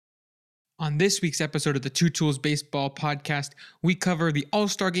On this week's episode of the Two Tools Baseball Podcast, we cover the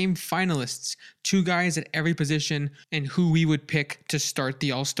All-Star Game finalists, two guys at every position, and who we would pick to start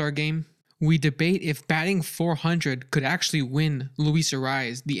the All-Star Game. We debate if batting .400 could actually win Luis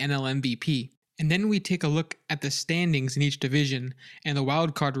Arraez the NL MVP. And then we take a look at the standings in each division and the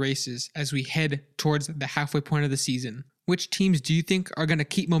wildcard races as we head towards the halfway point of the season. Which teams do you think are going to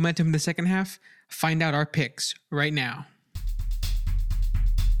keep momentum in the second half? Find out our picks right now.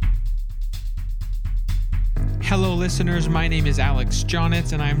 Hello listeners, my name is Alex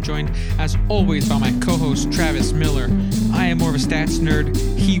Jonitz and I am joined as always by my co-host Travis Miller. I am more of a stats nerd.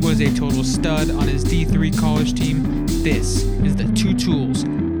 He was a total stud on his D3 college team. This is the Two Tools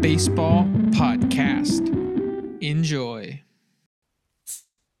Baseball Podcast. Enjoy.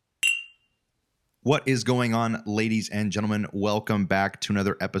 What is going on, ladies and gentlemen? Welcome back to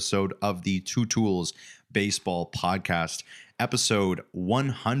another episode of the Two Tools Baseball Podcast, episode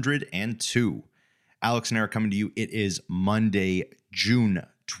 102. Alex and I are coming to you. It is Monday, June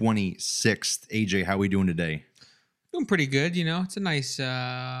 26th. AJ, how are we doing today? Doing pretty good. It's a nice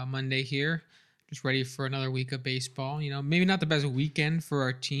Monday here. Just ready for another week of baseball. Maybe not the best weekend for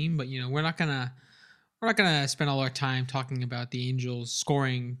our team, but we're not gonna spend all our time talking about the Angels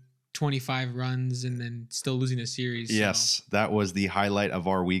scoring 25 runs and then still losing a series. Yes, that was the highlight of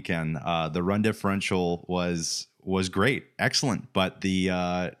our weekend. The run differential was great, excellent, but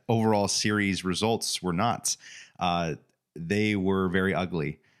the overall series results were not. They were very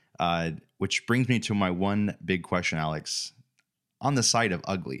ugly, which brings me to my one big question, Alex. On the side of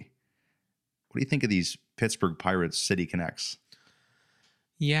ugly, what do you think of these Pittsburgh Pirates City Connects?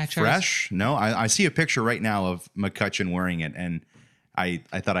 Yeah, fresh? No, I see a picture right now of McCutchen wearing it, and I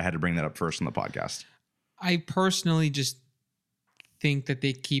thought I had to bring that up first on the podcast. I personally just think that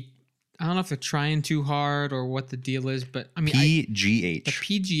they keep, I don't know if they're trying too hard or what the deal is, but I mean, PGH. The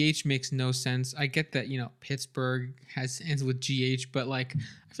PGH makes no sense. I get that, Pittsburgh ends with GH, but I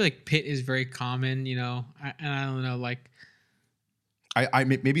feel like Pitt is very common, and I don't know, I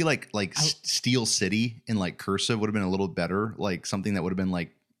maybe Steel City in cursive would have been a little better, something that would have been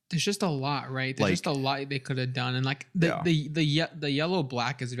there's just a lot, right? There's just a lot they could have done, and the yellow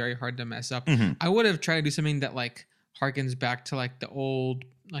black is very hard to mess up. Mm-hmm. I would have tried to do something that harkens back to the old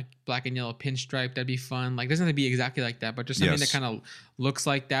black and yellow pinstripe. That'd be fun. Doesn't have to be exactly like that, but just something that kind of looks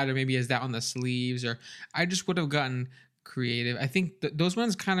like that, or maybe has that on the sleeves. Or I just would have gotten creative. I think those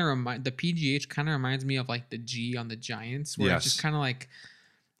ones kind of remind, the PGH kind of reminds me of the G on the Giants, where it's just kind of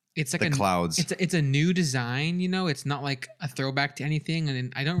it's like the clouds. It's a new design, It's not a throwback to anything,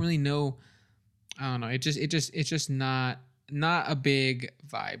 and I don't really know. I don't know. It's just not a big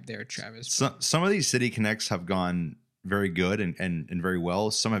vibe there, Travis. Some of these City Connects have gone very good and very well.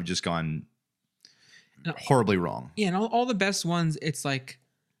 Some have just gone horribly wrong. Yeah, and all the best ones, it's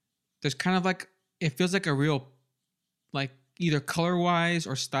there's kind of it feels like a real either color wise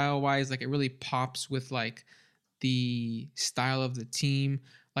or style wise, it really pops with the style of the team.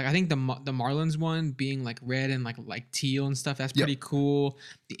 I think the Marlins one being red and like teal and stuff, that's pretty cool.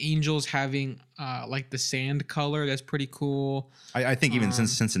 The Angels having the sand color, that's pretty cool. I think even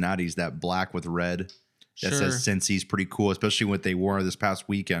since Cincinnati's that black with red that says Cincy's pretty cool, especially what they wore this past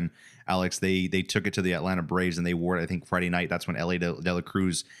weekend. Alex, they took it to the Atlanta Braves and they wore it, I think, Friday night. That's when L.A. De La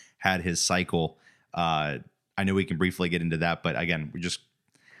Cruz had his cycle. I know we can briefly get into that, but again,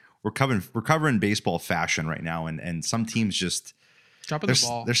 we're covering baseball fashion right now, and some teams just dropping the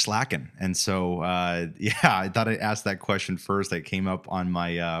ball. They're slacking, and so I thought I'd ask that question first. That came up on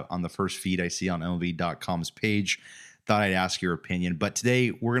my on the first feed I see on MLB.com's page. Thought I'd ask your opinion, but today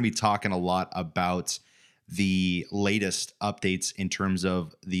we're going to be talking a lot about the latest updates in terms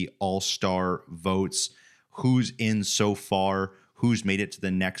of the All-Star votes, who's in so far, who's made it to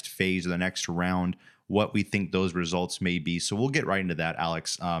the next phase or the next round, what we think those results may be. So we'll get right into that,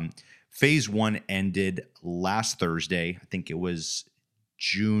 Alex. Phase 1 ended last Thursday. I think it was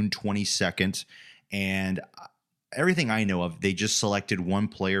June 22nd. And everything I know of, they just selected one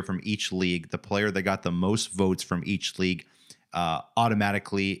player from each league. The player that got the most votes from each league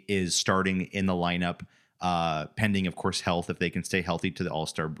automatically is starting in the lineup, pending, of course, health, if they can stay healthy to the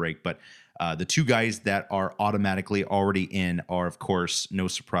All-Star break. But the two guys that are automatically already in are, of course, no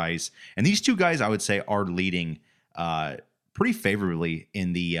surprise. And these two guys, I would say, are leading pretty favorably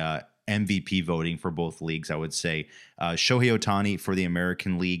in the MVP voting for both leagues, I would say. Shohei Ohtani for the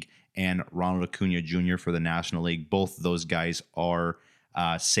American League and Ronald Acuna Jr. for the National League. Both of those guys are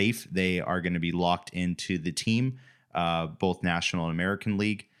safe. They are going to be locked into the team, both National and American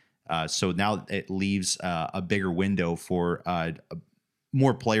League. So now it leaves a bigger window for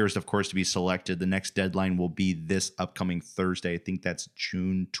more players, of course, to be selected. The next deadline will be this upcoming Thursday. I think that's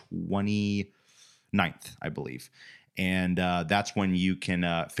June 29th, I believe. And that's when you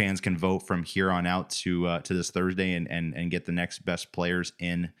can fans can vote from here on out to this Thursday and get the next best players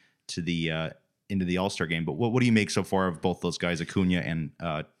into the All-Star game. But what do you make so far of both those guys, Acuna and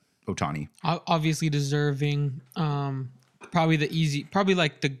Ohtani? Obviously deserving. Probably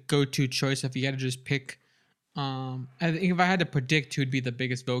like the go-to choice if you had to just pick. I think if I had to predict who'd be the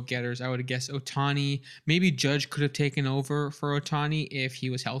biggest vote getters, I would guess Ohtani. Maybe Judge could have taken over for Ohtani if he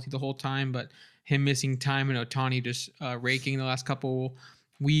was healthy the whole time, but him missing time and Ohtani just raking the last couple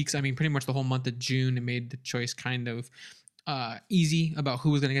weeks. I mean, pretty much the whole month of June, it made the choice kind of easy about who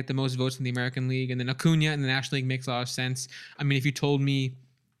was going to get the most votes in the American League. And then Acuna in the National League makes a lot of sense. I mean, if you told me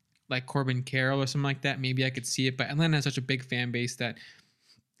like Corbin Carroll or something like that, maybe I could see it. But Atlanta has such a big fan base that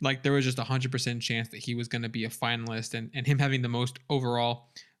like there was just 100% chance that he was going to be a finalist, and him having the most overall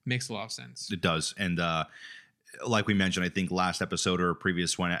makes a lot of sense. It does. And like we mentioned, I think last episode or a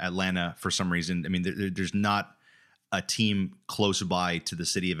previous one, Atlanta, for some reason, I mean, there's not a team close by to the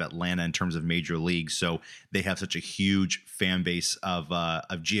city of Atlanta in terms of major leagues. So they have such a huge fan base of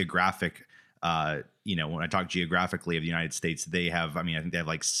geographic, when I talk geographically of the United States, I think they have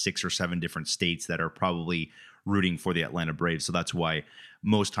like 6 or 7 different states that are probably rooting for the Atlanta Braves. So that's why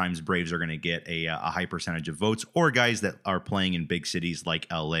most times Braves are going to get a high percentage of votes, or guys that are playing in big cities like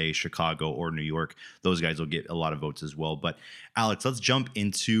LA, Chicago, or New York. Those guys will get a lot of votes as well. But Alex, let's jump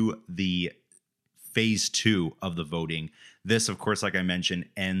into the phase 2 of the voting. This, of course, like I mentioned,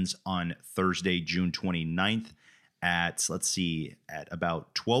 ends on Thursday, June 29th at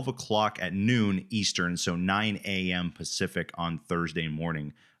about 12 o'clock at noon Eastern. So 9 a.m. Pacific on Thursday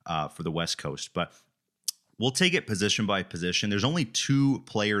morning for the West Coast. But we'll take it position by position. There's only 2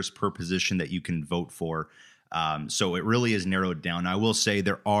 players per position that you can vote for. So it really is narrowed down. I will say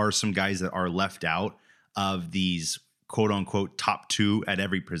there are some guys that are left out of these quote unquote top 2 at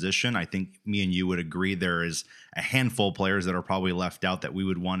every position. I think me and you would agree there is a handful of players that are probably left out that we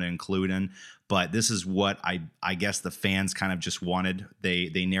would want to include in. But this is what I guess the fans kind of just wanted.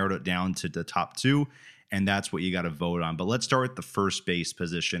 They narrowed it down to the top 2, and that's what you got to vote on. But let's start with the first base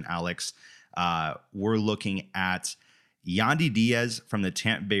position, Alex. We're looking at Yandy Diaz from the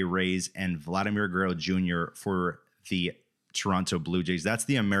Tampa Bay Rays and Vladimir Guerrero Jr. for the Toronto Blue Jays. That's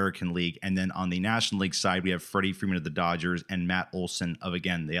the American League. And then on the National League side, we have Freddie Freeman of the Dodgers and Matt Olson of,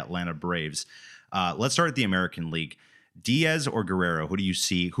 again, the Atlanta Braves. Let's start at the American League. Diaz or Guerrero? Who do you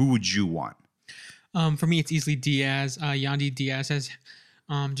see? Who would you want? For me, it's easily Diaz. Yandy Diaz has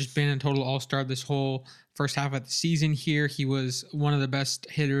just been a total all-star this whole first half of the season here. He was one of the best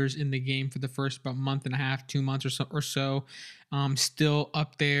hitters in the game for the first about month and a half, 2 months or so. Still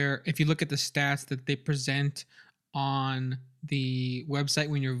up there. If you look at the stats that they present on the website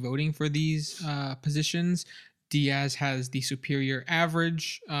when you're voting for these positions, Diaz has the superior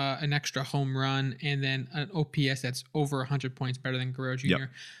average, an extra home run, and then an OPS that's over 100 points better than Guerrero Jr. Yep.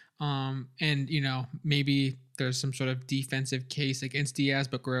 And, maybe there's some sort of defensive case against Diaz,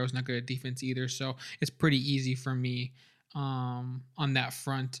 but Guerrero's not good at defense either. So it's pretty easy for me on that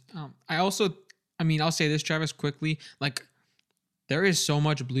front. I'll say this, Travis, quickly. Like, there is so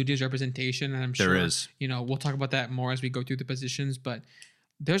much Blue Jays representation, and I'm sure there is. We'll talk about that more as we go through the positions, but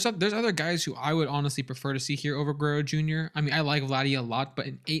there's other guys who I would honestly prefer to see here over Guerrero Jr. I mean, I like Vladdy a lot, but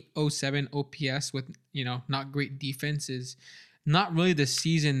an 807 OPS with, not great defense is not really the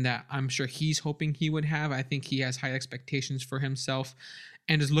season that I'm sure he's hoping he would have. I think he has high expectations for himself.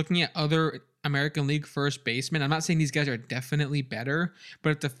 And just looking at other American League first basemen, I'm not saying these guys are definitely better, but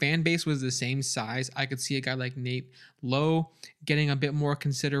if the fan base was the same size, I could see a guy like Nate Lowe getting a bit more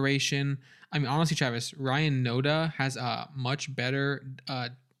consideration. I mean, honestly, Travis, Ryan Noda has a much better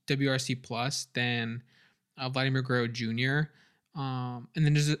WRC plus than Vladimir Guerrero Jr. And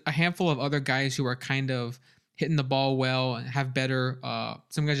then there's a handful of other guys who are kind of hitting the ball well and have better,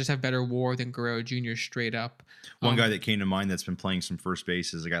 some guys just have better WAR than Guerrero Jr. straight up. One guy that came to mind that's been playing some first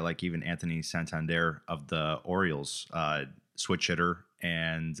base is a guy like even Anthony Santander of the Orioles, switch hitter.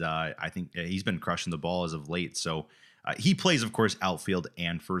 And I think he's been crushing the ball as of late. So he plays, of course, outfield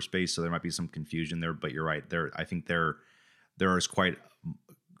and first base. So there might be some confusion there, but you're right. I think there is quite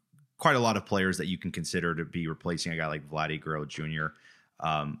a lot of players that you can consider to be replacing a guy like Vladdy Guerrero Jr.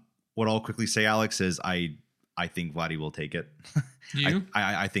 What I'll quickly say, Alex, is I think Vladdy will take it. You?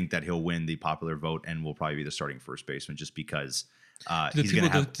 I think that he'll win the popular vote and will probably be the starting first baseman just because He's going to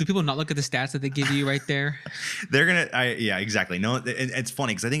have. Do people not look at the stats that they give you right there? They're going to, yeah, exactly. No, it's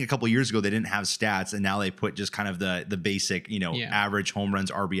funny because I think a couple of years ago they didn't have stats, and now they put just kind of the basic, average home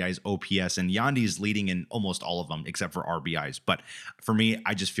runs, RBIs, OPS, and Yandy's leading in almost all of them except for RBIs. But for me,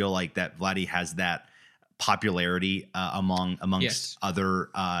 I just feel like that Vladdy has that popularity amongst other,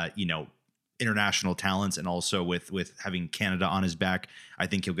 international talents, and also with having Canada on his back. I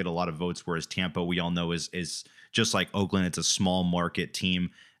think he'll get a lot of votes, whereas Tampa, we all know, is just like Oakland. It's a small market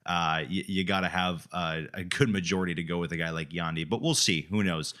team. You got to have a good majority to go with a guy like Yandy, but we'll see. Who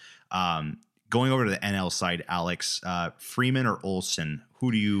knows? Going over to the NL side, Alex, Freeman or Olsen,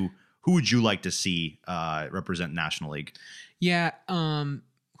 who would you like to see represent National League? Yeah.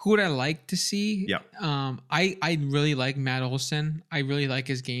 Who would I like to see? Yeah. I really like Matt Olson. I really like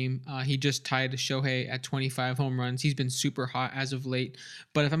his game. He just tied Shohei at 25 home runs. He's been super hot as of late.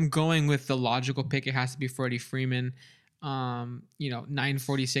 But if I'm going with the logical pick, it has to be Freddie Freeman.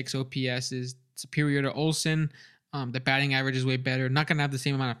 946 OPS is superior to Olson. The batting average is way better. Not going to have the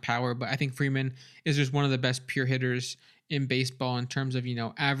same amount of power, but I think Freeman is just one of the best pure hitters in baseball in terms of,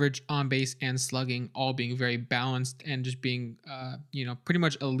 average, on base, and slugging, all being very balanced and just being, pretty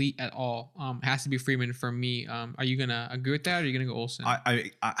much elite at all. It has to be Freeman for me. Are you going to agree with that, or are you going to go Olsen? I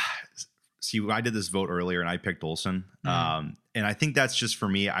see, I did this vote earlier and I picked Olsen. And I think that's just for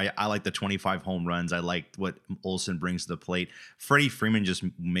me. I like the 25 home runs. I like what Olsen brings to the plate. Freddie Freeman just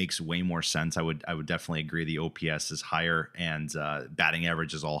makes way more sense. I would definitely agree. The OPS is higher, and batting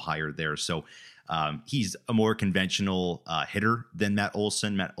average is all higher there. So he's a more conventional hitter than Matt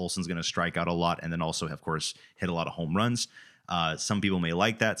Olson. Matt Olson's going to strike out a lot, and then also, of course, hit a lot of home runs. Some people may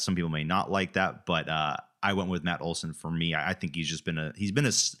like that. Some people may not like that. But I went with Matt Olson for me. I think he's been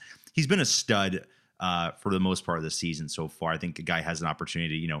a stud for the most part of the season so far. I think the guy has an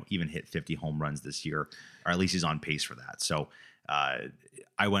opportunity to, even hit 50 home runs this year, or at least he's on pace for that. So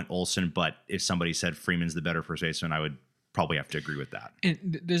I went Olson, but if somebody said Freeman's the better first baseman, I would probably have to agree with that.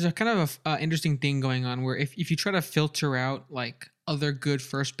 And there's a kind of interesting thing going on where if you try to filter out like other good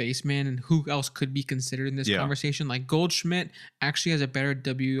first basemen and who else could be considered in this conversation, like Goldschmidt actually has a better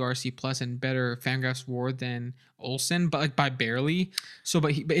WRC plus and better Fangraphs WAR than Olsen, but like by barely. So,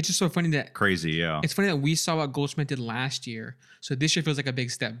 but it's just so funny that crazy, yeah. It's funny that we saw what Goldschmidt did last year, so this year feels like a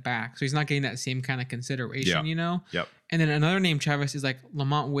big step back. So he's not getting that same kind of consideration, Yep. And then another name, Travis, is like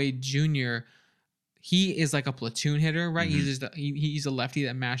Lamont Wade Jr. He is like a platoon hitter, right? Mm-hmm. He's a lefty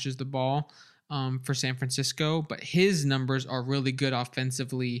that mashes the ball for San Francisco, but his numbers are really good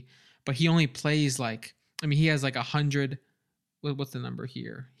offensively. But he only plays he has like 100. What's the number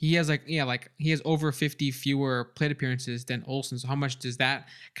here? He has he has over 50 fewer plate appearances than Olsen. So how much does that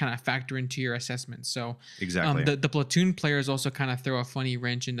kind of factor into your assessment? So exactly, the platoon players also kind of throw a funny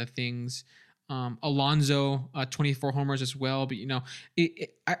wrench into things. Alonso, 24 homers as well. But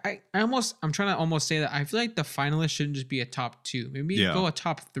I'm trying to almost say that I feel like the finalists shouldn't just be a top two. Maybe go a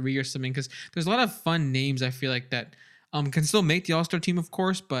top three or something, because there's a lot of fun names I feel like that can still make the All-Star team, of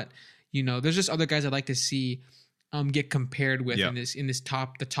course, but there's just other guys I'd like to see get compared with in this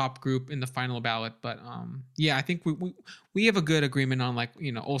top group in the final ballot. But I think we have a good agreement on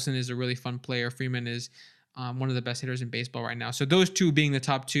Olsen is a really fun player. Freeman is one of the best hitters in baseball right now. So those two being the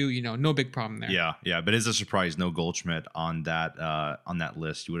top two, no big problem there. Yeah. But it's a surprise, no Goldschmidt on that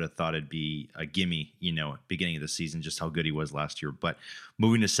list. You would have thought it'd be a gimme, beginning of the season, just how good he was last year. But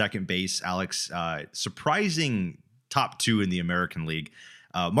moving to second base, Alex, surprising top two in the American League.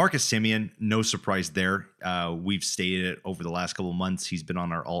 Marcus Semien, no surprise there. We've stated it over the last couple of months. He's been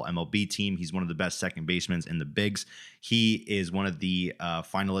on our all MLB team. He's one of the best second basemen in the bigs. He is one of the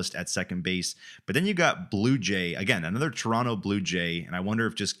finalists at second base. But then you got Blue Jay, again, another Toronto Blue Jay. And I wonder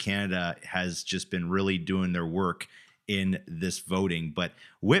if just Canada has just been really doing their work in this voting. But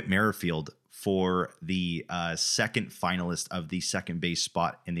Whit Merrifield for the second finalist of the second base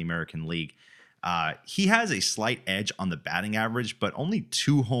spot in the American League. He has a slight edge on the batting average, but only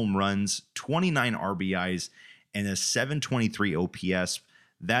 2 home runs, 29 RBIs, and a 723 OPS.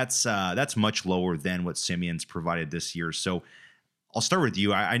 That's much lower than what Simeon's provided this year. So I'll start with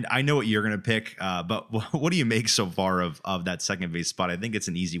you. I know what you're going to pick, but what do you make so far of that second base spot? I think it's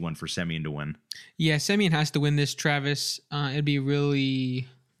an easy one for Semien to win. Yeah, Semien has to win this, Travis. It'd be really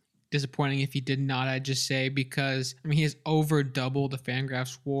disappointing if he did not, I'd just say, because he has over double the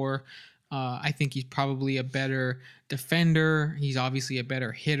Fangraphs WAR. I think he's probably a better defender. He's obviously a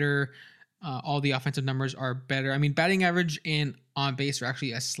better hitter. All the offensive numbers are better. Batting average and on base are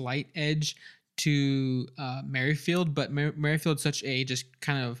actually a slight edge to Merrifield, but Merrifield's such a just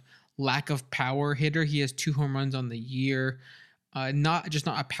kind of lack of power hitter. He has 2 home runs on the year. Not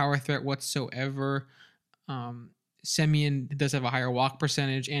a power threat whatsoever. Semien does have a higher walk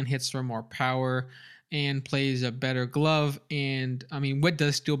percentage and hits for more power and plays a better glove. And I mean, Witt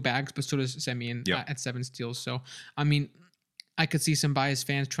does steal bags, but so does Semien at 7 steals. So, I mean, I could see some biased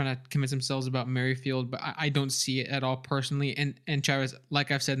fans trying to convince themselves about Merrifield, but I don't see it at all personally. And Chavez,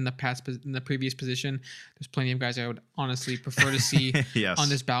 like I've said in the previous position, there's plenty of guys I would honestly prefer to see on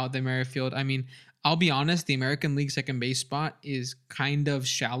this ballot than Merrifield. I mean, I'll be honest, the American League second base spot is kind of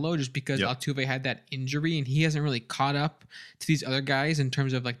shallow just because Altuve had that injury and he hasn't really caught up to these other guys in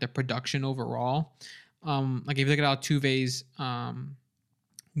terms of like the production overall. Like if you look at Altuve's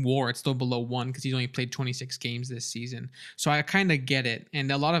WAR, it's still below 1 because he's only played 26 games this season. So I kind of get it.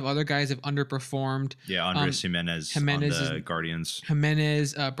 And a lot of other guys have underperformed. Yeah, Andres Jimenez on the Guardians.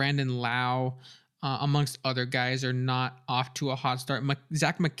 Jimenez, Brandon Lau, amongst other guys, are not off to a hot start.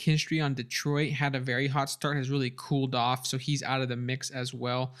 Zach McKinstry on Detroit had a very hot start, has really cooled off, so he's out of the mix as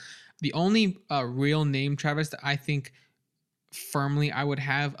well. The only real name, Travis, that I think firmly I would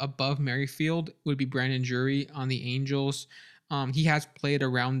have above Merrifield would be Brandon Drury on the Angels. He has played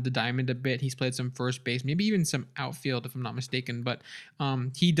around the diamond a bit. He's played some first base, maybe even some outfield, if I'm not mistaken. But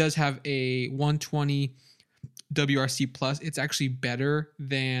he does have a 120 WRC plus. It's actually better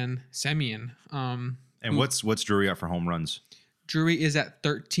than Semien. And what's Drury at for home runs? Drury is at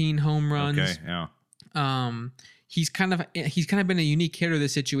 13 home runs. Okay, yeah. He's kind of been a unique hitter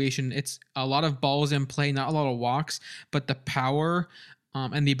this situation. It's a lot of balls in play, not a lot of walks, but the power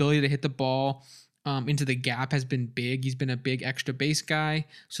and the ability to hit the ball into the gap has been big. He's been a big extra base guy.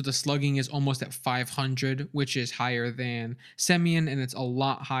 So the slugging is almost at 500, which is higher than Semien, and it's a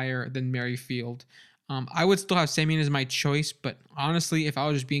lot higher than Merrifield. I would still have Semien as my choice, but honestly, if I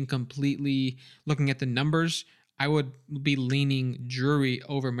was just being completely looking at the numbers, I would be leaning Drury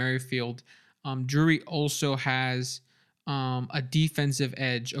over Merrifield. Drury also has a defensive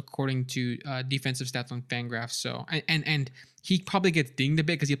edge according to defensive stats on Fangraphs. So and he probably gets dinged a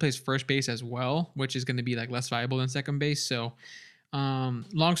bit because he plays first base as well, which is going to be like less valuable than second base. So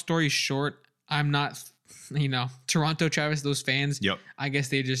long story short, I'm not, Toronto, Travis, those fans. Yep. I guess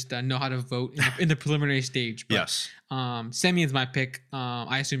they just know how to vote in the preliminary stage. But, yes. Semien's my pick.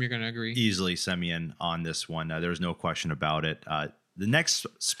 I assume you're going to agree. Easily Semien on this one. There's no question about it. The next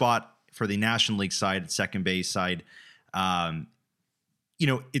spot for the National League side, second base side,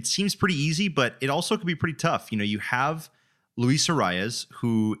 it seems pretty easy, but it also could be pretty tough. You have Luis Arraez,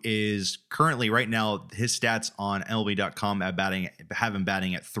 who is currently right now, his stats on MLB.com have him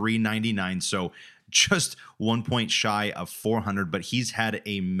batting at 399. So just 1 point shy of 400, but he's had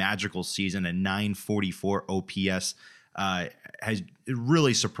a magical season, a 944 OPS. Has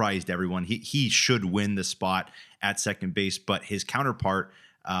really surprised everyone. He should win the spot at second base, but his counterpart,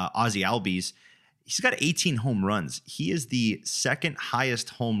 Ozzie Albies, he's got 18 home runs. He is the second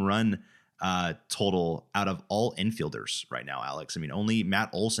highest home run total out of all infielders right now, Alex. I mean, only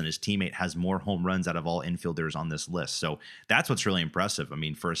Matt Olson, his teammate, has more home runs out of all infielders on this list. So that's what's really impressive. I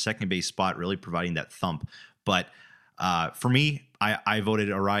mean, for a second base spot, really providing that thump. But for me, I voted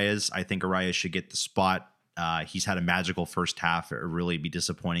Arraez. I think Arraez should get the spot. He's had a magical first half. It would really be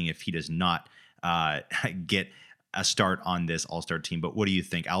disappointing if he does not get a start on this all-star team. But what do you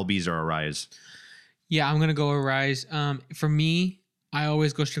think, Albies or Arraez? Yeah, I'm going to go Arraez. For me, I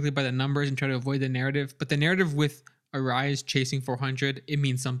always go strictly by the numbers and try to avoid the narrative. But the narrative with Arraez chasing 400, it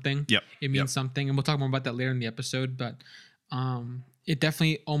means something. Yep. It means something. And we'll talk more about that later in the episode. But it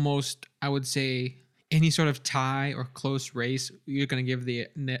definitely almost, I would say, any sort of tie or close race, you're going to give the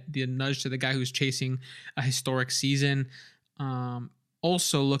nudge to the guy who's chasing a historic season.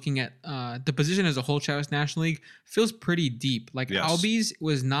 Also, looking at the position as a whole, Travis, National League feels pretty deep. Like Albies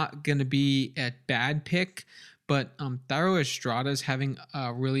was not going to be a bad pick, but Thairo Estrada's having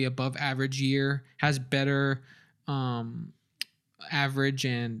a really above average year, has better average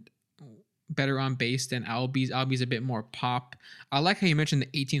and better on base than Albies. Albies a bit more pop. I like how you mentioned the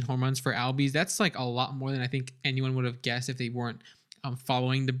 18 home runs for Albies. That's like a lot more than I think anyone would have guessed if they weren't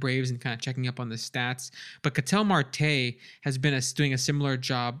following the Braves and kind of checking up on the stats. But Ketel Marte has been doing a similar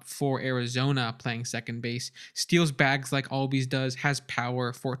job for Arizona, playing second base. Steals bags like Albies does, has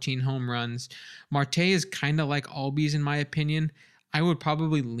power, 14 home runs. Marte is kind of like Albies in my opinion. I would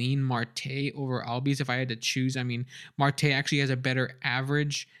probably lean Marte over Albies if I had to choose. I mean, Marte actually has a better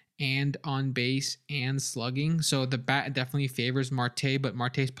average and on base and slugging. So the bat definitely favors Marte, but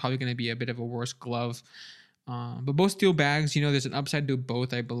Marte is probably going to be a bit of a worse glove. But both steel bags, there's an upside to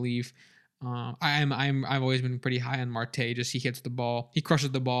both, I believe. I've always been pretty high on Marte. Just he hits the ball, he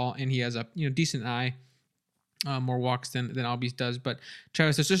crushes the ball, and he has a decent eye. More walks than Albies does. But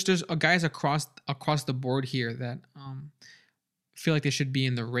Travis, there's guys across the board here that feel like they should be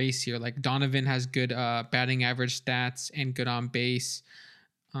in the race here. Like Donovan has good batting average stats and good on base.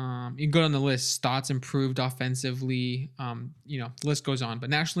 You can go down the list. Stotts improved offensively. The list goes on. But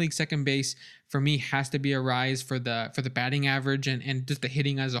National League second base for me has to be Arraez for the batting average and just the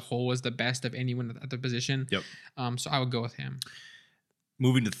hitting as a whole was the best of anyone at the position. Yep. So I would go with him.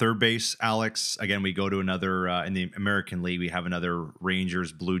 Moving to third base, Alex. Again, we go to another in the American League. We have another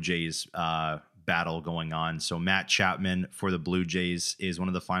Rangers Blue Jays battle going on. So Matt Chapman for the Blue Jays is one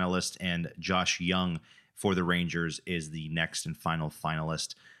of the finalists, and Josh Young for the Rangers is the next and final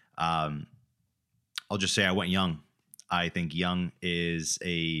finalist. I'll just say I went Young. I think Young is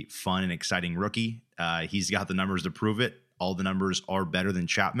a fun and exciting rookie. He's got the numbers to prove it. All the numbers are better than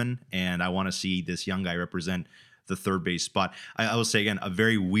Chapman, and I want to see this young guy represent the third base spot. I will say again, a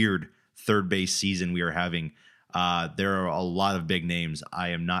very weird third base season we are having. There are a lot of big names I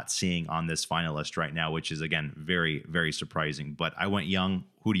am not seeing on this finalist right now, which is again very, very surprising. But I went Young.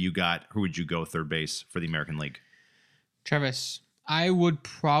 Who do you got? Who would you go third base for the American League? Travis, I would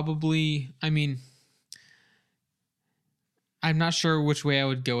probably. I'm not sure which way I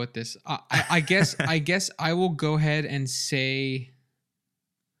would go with this. I guess I will go ahead and say.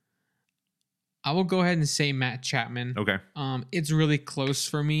 I will go ahead and say Matt Chapman. Okay. It's really close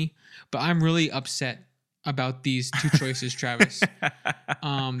for me, but I'm really upset about these two choices, Travis.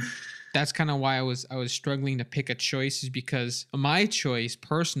 That's kind of why I was struggling to pick a choice, is because my choice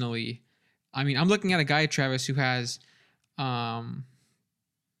personally, I'm looking at a guy, Travis, who has 12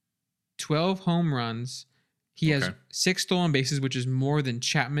 home runs. He has 6 stolen bases, which is more than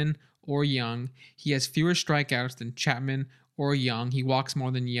Chapman or Young. He has fewer strikeouts than Chapman or Young. He walks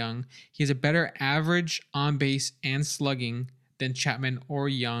more than Young. He has a better average on base and slugging than Chapman or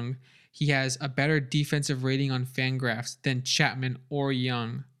Young. He has a better defensive rating on Fangraphs than Chapman or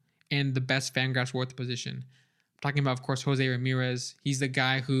Young, and the best Fangraphs were at the position. I'm talking about, of course, Jose Ramirez. He's the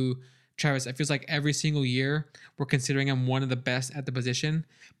guy who, Travis, it feels like every single year we're considering him one of the best at the position,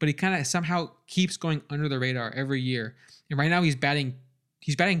 but he kind of somehow keeps going under the radar every year. And right now he's batting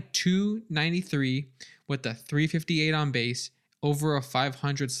 .293 with a .358 on base, over a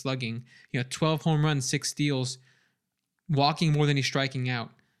 .500 slugging, 12 home runs, 6 steals, walking more than he's striking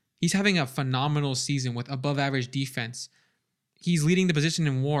out. He's having a phenomenal season with above average defense. He's leading the position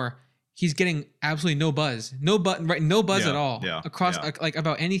in WAR. He's getting absolutely no buzz at all across like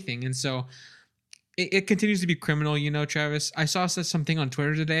about anything. And so it continues to be criminal, Travis. I saw something on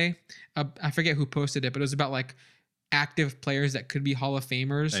Twitter today. I forget who posted it, but it was about like active players that could be Hall of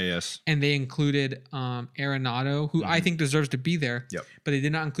Famers. Yes. And they included Arenado, who I think deserves to be there. Yep. But they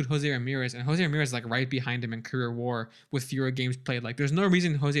did not include Jose Ramirez. And Jose Ramirez is like right behind him in career WAR with fewer games played. Like there's no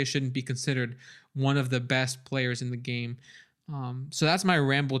reason Jose shouldn't be considered one of the best players in the game. So that's my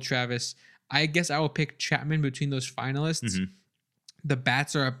ramble, Travis. I guess I will pick Chapman between those finalists. Mm-hmm. The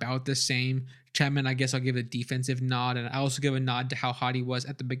bats are about the same. Chapman, I guess I'll give a defensive nod. And I also give a nod to how hot he was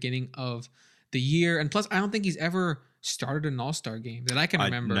at the beginning of the year. And plus, I don't think he's ever started an all-star game that I can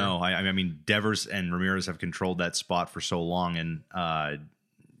remember. No, I mean, Devers and Ramirez have controlled that spot for so long. And I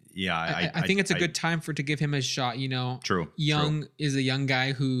think it's a good time to give him a shot. True. Young is a young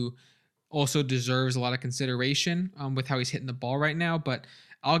guy who also deserves a lot of consideration with how he's hitting the ball right now. But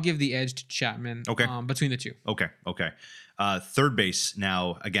I'll give the edge to Chapman between the two. Okay. Third base.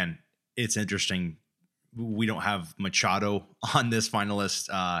 Now, again, it's interesting. We don't have Machado on this finalist.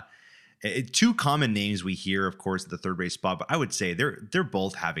 Two common names we hear, of course, at the third base spot, but I would say they're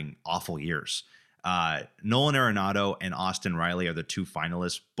both having awful years. Nolan Arenado and Austin Riley are the two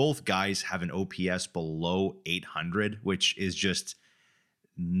finalists. Both guys have an OPS below 800, which is just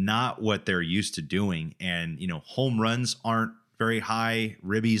not what they're used to doing. And, home runs aren't very high.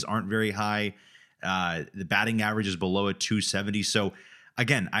 Ribbies aren't very high. The batting average is below a 270. So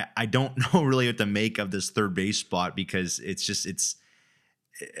again, I don't know really what to make of this third base spot, because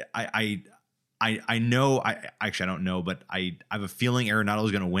I don't know, but I have a feeling Arenado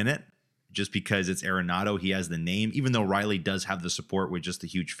is going to win it just because it's Arenado. He has the name, even though Riley does have the support with just a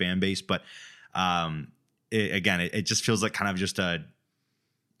huge fan base. But it just feels like kind of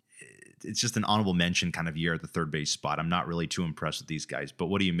it's just an honorable mention kind of year at the third base spot. I'm not really too impressed with these guys, but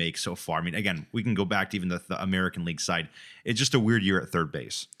what do you make so far? I mean, again, we can go back to even the American League side. It's just a weird year at third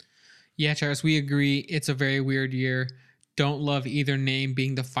base. Yeah, Charles, we agree. It's a very weird year. Don't love either name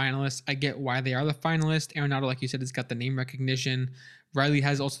being the finalist. I get why they are the finalist. Arenado, like you said, has got the name recognition. Riley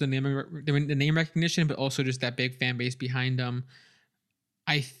has also the name recognition, but also just that big fan base behind him.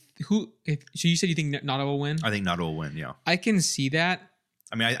 So you said you think Noto will win? I think Noto will win, yeah. I can see that.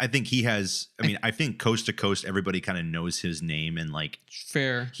 I mean, I think he has. I mean, I think coast to coast, everybody kind of knows his name, and like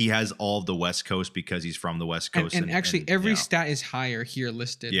fair. He has all of the West Coast because he's from the West Coast, and actually every stat is higher here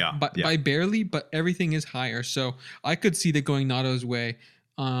listed. Yeah, but by barely, but everything is higher. So I could see that going Nato's way.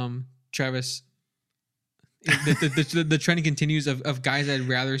 Travis, the trend continues of guys I'd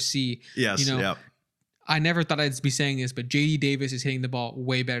rather see. Yes, you know. I never thought I'd be saying this, but JD Davis is hitting the ball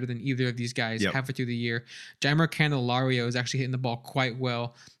way better than either of these guys halfway through the year. Jeimer Candelario is actually hitting the ball quite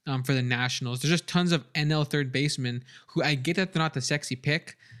well for the Nationals. There's just tons of NL third basemen who I get that they're not the sexy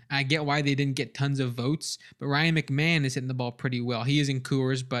pick. I get why they didn't get tons of votes, but Ryan McMahon is hitting the ball pretty well. He is in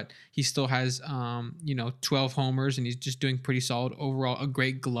Coors, but he still has 12 homers, and he's just doing pretty solid overall. A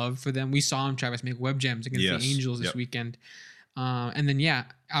great glove for them. We saw him, Travis, make web gems against the Angels this weekend. And then,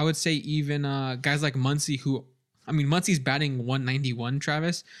 I would say even guys like Muncy, Muncy's batting 191,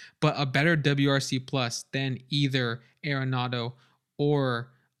 Travis, but a better WRC plus than either Arenado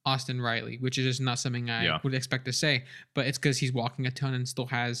or Austin Riley, which is just not something I would expect to say, but it's because he's walking a ton and still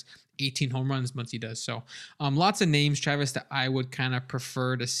has 18 home runs. Muncy does. So lots of names, Travis, that I would kind of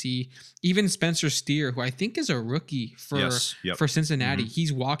prefer to see. Even Spencer Steer, who I think is a rookie for Cincinnati.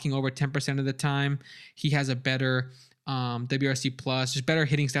 He's walking over 10% of the time. He has a better WRC plus, just better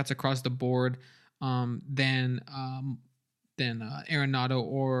hitting stats across the board than Arenado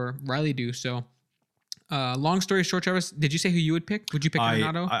or Riley do. So long story short, Travis, did you say who you would pick? Would you pick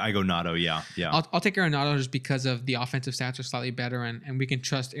Arenado? I go Nato, yeah. I'll take Arenado just because of the offensive stats are slightly better, and we can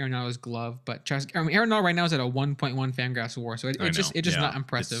trust Arenado's glove. But Arenado right now is at a 1.1 Fangraphs WAR, so it's just not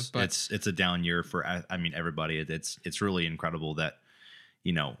impressive. But it's a down year for everybody. It's really incredible that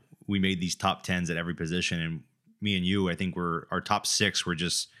we made these top 10s at every position, and me and you, I think our top 6 were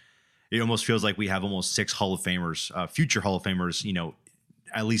just. It almost feels like we have almost 6 Hall of Famers, future Hall of Famers,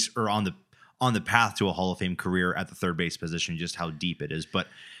 at least or on the path to a Hall of Fame career at the third base position, just how deep it is. But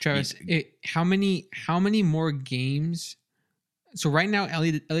Travis, how many more games? So right now,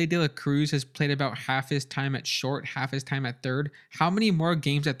 Ellie De La Cruz has played about half his time at short, half his time at third. How many more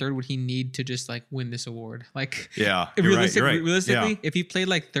games at third would he need to just like win this award? Like, realistically, if he played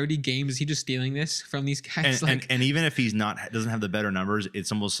like 30 games, is he just stealing this from these guys? And even if he's doesn't have the better numbers,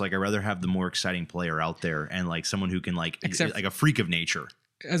 it's almost like I'd rather have the more exciting player out there and like someone who can like a freak of nature.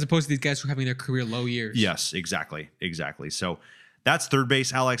 As opposed to these guys who are having their career low years. Yes, exactly. So that's third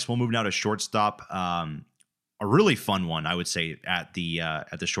base, Alex. We'll move now to shortstop. A really fun one, I would say, at the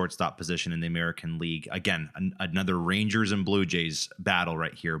shortstop position in the American League. Again, another Rangers and Blue Jays battle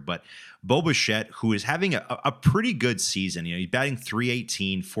right here. But Bo Bichette, who is having a pretty good season. He's batting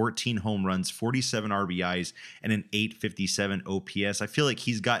 .318, 14 home runs, 47 RBIs, and an .857 OPS. I feel like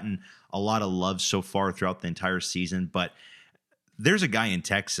he's gotten a lot of love so far throughout the entire season, but there's a guy in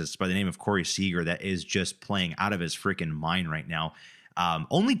Texas by the name of Corey Seager that is just playing out of his freaking mind right now.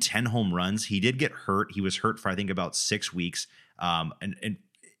 Only 10 home runs. He did get hurt. He was hurt for, I think, about 6 weeks. And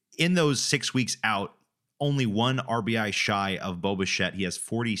in those 6 weeks out, only 1 RBI shy of Bo Bichette. He has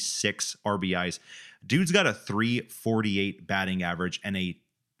 46 RBIs. Dude's got a .348 batting average and a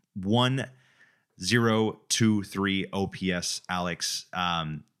 1.023 OPS, Alex.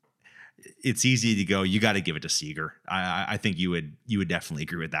 It's easy to go. You got to give it to Seager. I think you would definitely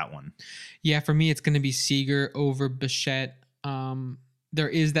agree with that one. Yeah, for me, it's going to be Seager over Bichette. There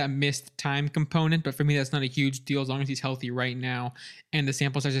is that missed time component, but for me, that's not a huge deal as long as he's healthy right now and the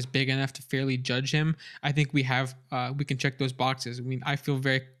sample size is big enough to fairly judge him. I think we can check those boxes. I mean, I don't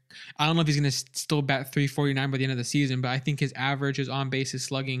know if he's going to still bat .349 by the end of the season, but I think his average, his on base, his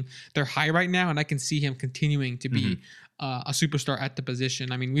slugging, they're high right now, and I can see him continuing to be a superstar at the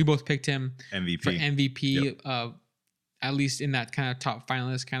position. I mean, we both picked him for MVP. Yep. At least in that kind of top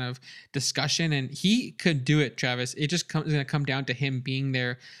finalist kind of discussion. And he could do it, Travis. It just is going to come down to him being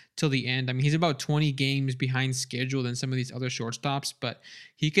there till the end. I mean, he's about 20 games behind schedule than some of these other shortstops, but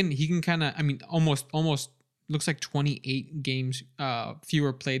he can kind of, almost looks like 28 games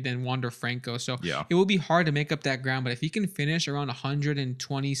fewer played than Wander Franco. So it will be hard to make up that ground, but if he can finish around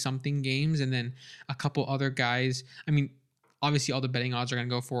 120 something games and then a couple other guys, obviously all the betting odds are going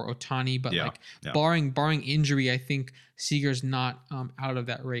to go for Ohtani, but barring injury, I think Seager's not out of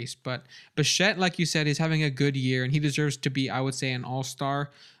that race. But Bichette, like you said, is having a good year, and he deserves to be, I would say, an all-star.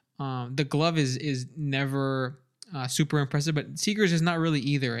 The glove is never super impressive, but Seager's is not really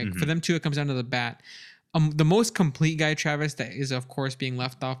either. For them two, it comes down to the bat. The most complete guy, Travis, that is, of course, being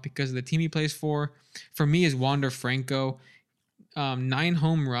left off because of the team he plays for me, is Wander Franco. 9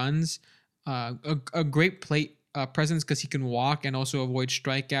 home runs, a great plate presence because he can walk and also avoid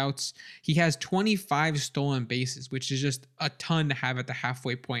strikeouts. He has 25 stolen bases, which is just a ton to have at the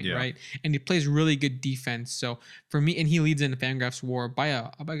halfway point, right? And he plays really good defense. So for me, and he leads in Fangraphs WAR by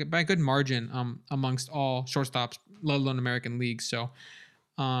a good margin amongst all shortstops, let alone American League. So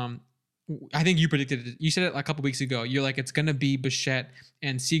I think you predicted it. You said it a couple weeks ago. You're like, it's gonna be Bichette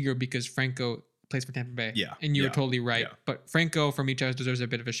and Seager because Franco plays for Tampa Bay. Yeah. And you were totally right. Yeah. But Franco, for me, deserves a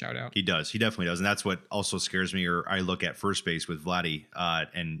bit of a shout out. He does. He definitely does. And that's what also scares me. Or I look at first base with Vladdy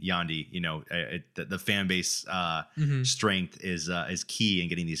and Yandy. You know, the fan base strength is key in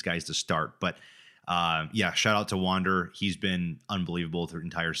getting these guys to start. But shout out to Wander. He's been unbelievable the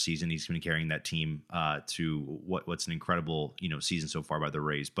entire season. He's been carrying that team to what's an incredible season so far by the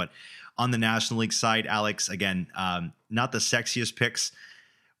Rays. But on the National League side, Alex, again, not the sexiest picks.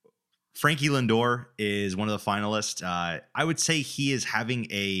 Frankie Lindor is one of the finalists. I would say he is having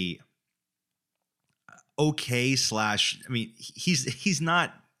a okay / I mean, he's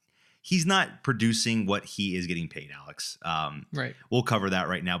not producing what he is getting paid, Alex. Right. We'll cover that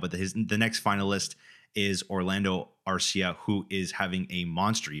right now. But the next finalist is Orlando Arcia, who is having a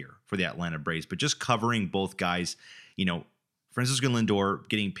monster year for the Atlanta Braves. But just covering both guys, Francisco Lindor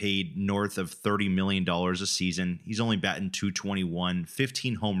getting paid north of $30 million a season. He's only batting .221,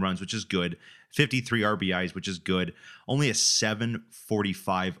 15 home runs, which is good, 53 RBIs, which is good, only a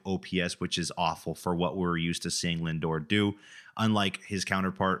 .745 OPS, which is awful for what we're used to seeing Lindor do. Unlike his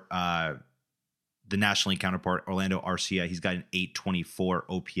counterpart, the National League counterpart, Orlando Arcia, he's got an .824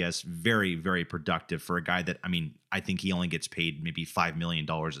 OPS. Very, very productive for a guy that, I think he only gets paid maybe $5 million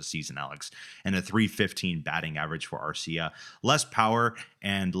a season, Alex, and a .315 batting average for Arcia. Less power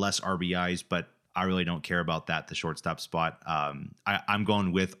and less RBIs, but I really don't care about that, the shortstop spot. I'm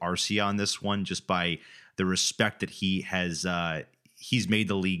going with Arcia on this one just by the respect that he has he's made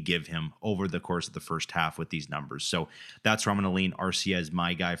the league give him over the course of the first half with these numbers. So that's where I'm going to lean. Arcia as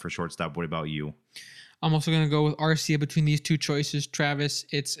my guy for shortstop. What about you? I'm also going to go with Arcia between these two choices, Travis.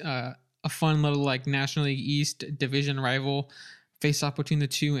 It's a fun little National League East division rival face off between the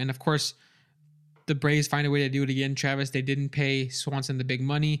two. And of course, the Braves find a way to do it again, Travis. They didn't pay Swanson the big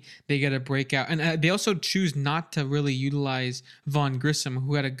money. They get a breakout. And they also choose not to really utilize Vaughn Grissom,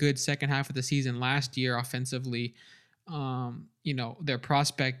 who had a good second half of the season last year offensively. Their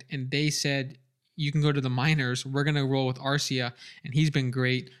prospect, and they said, you can go to the minors. We're going to roll with Arcia, and he's been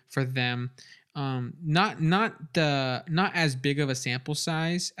great for them. Not as big of a sample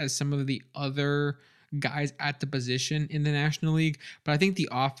size as some of the other guys at the position in the National League, but I think the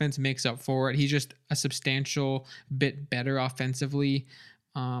offense makes up for it. He's just a substantial bit better offensively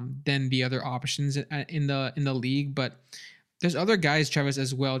than the other options in the league. But there's other guys, Travis,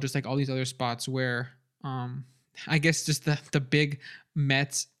 as well, just like all these other spots where I guess just the big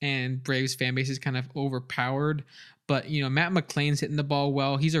Mets and Braves fan base is kind of overpowered. But, Matt McClain's hitting the ball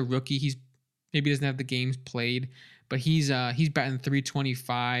well. He's a rookie. He's maybe doesn't have the games played, but he's batting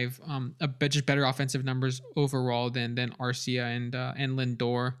 .325. Just better offensive numbers overall than Arcia and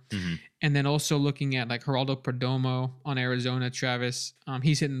Lindor. Mm-hmm. And then also looking at Geraldo Perdomo on Arizona, Travis,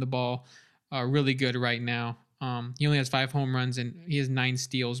 he's hitting the ball really good right now. He only has 5 home runs and he has 9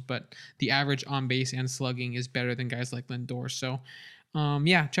 steals, but the average on base and slugging is better than guys like Lindor. So,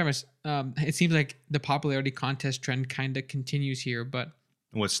 Travis, it seems like the popularity contest trend kind of continues here, but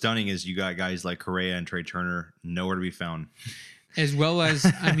what's stunning is you got guys like Correa and Trey Turner nowhere to be found. As well as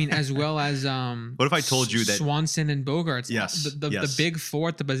what if I told you that Swanson and Bogarts, yes, the big four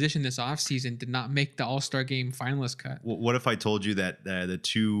at the position this offseason did not make the All-Star game finalist cut? What if I told you that the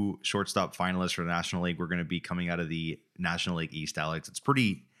 2 shortstop finalists for the National League were going to be coming out of the National League East, Alex? It's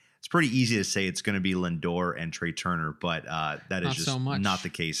pretty easy to say it's going to be Lindor and Trey Turner, but that is just not the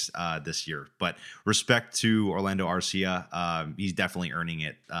case this year. But respect to Orlando Arcia. He's definitely earning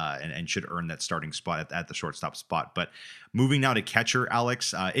it and should earn that starting spot at the shortstop spot. But moving now to catcher,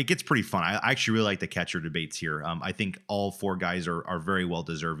 Alex, it gets pretty fun. I actually really like the catcher debates here. I think all 4 guys are very well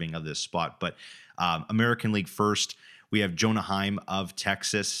deserving of this spot. But American League first, we have Jonah Heim of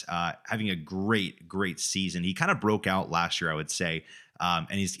Texas having a great season. He kind of broke out last year, I would say.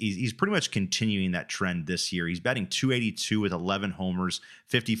 And he's pretty much continuing that trend this year. He's batting .282 with 11 homers,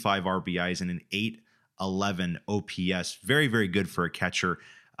 55 RBIs, and an .811 OPS. Very, very good for a catcher.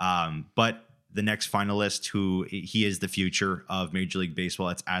 But the next finalist, who he is the future of Major League Baseball,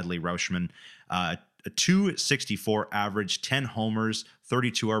 that's Adley Rutschman. A .264 average, 10 homers,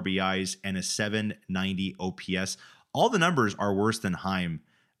 32 RBIs, and a .790 OPS. All the numbers are worse than Heim,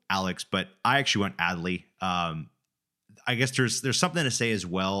 Alex, but I actually went Adley. I guess there's something to say as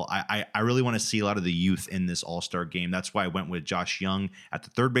well. I really want to see a lot of the youth in this All-Star game. That's why I went with Josh Young at the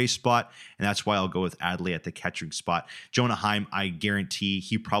third base spot, and that's why I'll go with Adley at the catching spot. Jonah Heim, I guarantee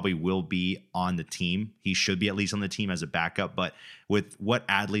he probably will be on the team. He should be at least on the team as a backup, but with what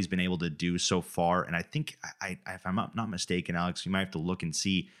Adley's been able to do so far, and I think, if I'm not mistaken, Alex, you might have to look and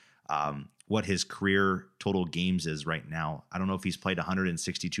see what his career total games is right now. I don't know if he's played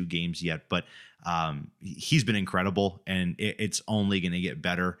 162 games yet, but he's been incredible, and it's only going to get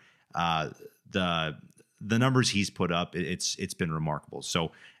better. The numbers he's put up, it's been remarkable.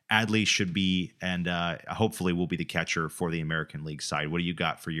 So Adley should be, and hopefully will be the catcher for the American League side. What do you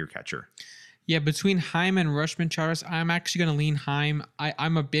got for your catcher? Yeah, between Heim and Rutschman, Charis, I'm actually going to lean Heim.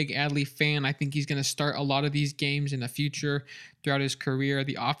 I'm a big Adley fan. I think he's going to start a lot of these games in the future throughout his career.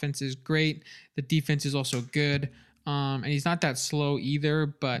 The offense is great. The defense is also good. And he's not that slow either.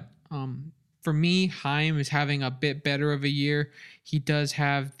 But for me, Heim is having a bit better of a year. He does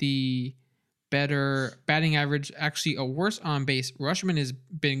have the better batting average, actually a worse on base. Rutschman has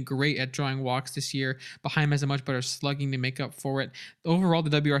been great at drawing walks this year, but Heim has a much better slugging to make up for it. Overall,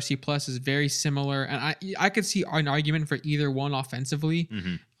 the WRC plus is very similar, and I could see an argument for either one offensively.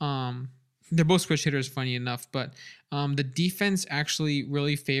 They're both switch hitters, funny enough, but the defense actually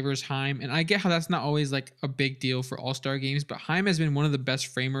really favors Heim, and I get how that's not always like a big deal for all-star games, but Heim has been one of the best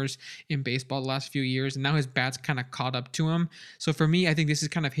framers in baseball the last few years, and now his bat's kind of caught up to him. So for me, I think this is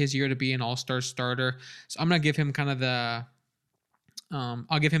kind of his year to be an all-star starter. So I'm gonna give him kind of the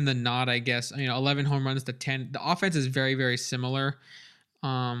I'll give him the nod, I guess. 11 home runs to 10. The offense is very, very similar.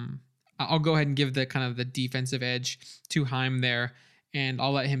 I'll go ahead and give the kind of the defensive edge to Heim there, and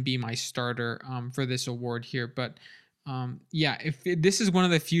I'll let him be my starter for this award here. But this is one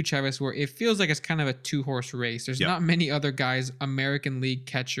of the few, Travis, where it feels like it's kind of a two-horse race. There's not many other guys, American League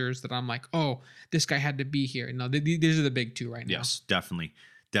catchers, that I'm like, oh, this guy had to be here. No, these are the big two right now. Yes, definitely.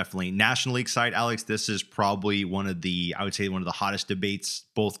 National League side, Alex, this is probably one of the hottest debates.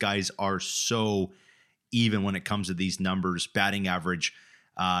 Both guys are so even when it comes to these numbers, batting average.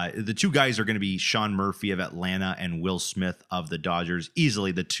 The two guys are going to be Sean Murphy of Atlanta and Will Smith of the Dodgers.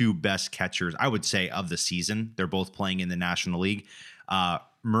 Easily the two best catchers, I would say, of the season. They're both playing in the National League.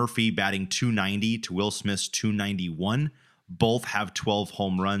 Murphy batting .290 to Will Smith's .291. Both have 12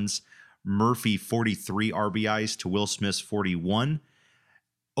 home runs. Murphy 43 RBIs to Will Smith's 41.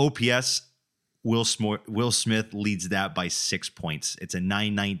 OPS, Will Smith leads that by 6 points. It's a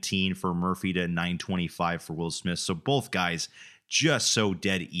 919 for Murphy to 925 for Will Smith. So both guys just so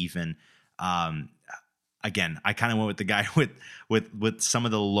dead even. Again, I kind of went with the guy with some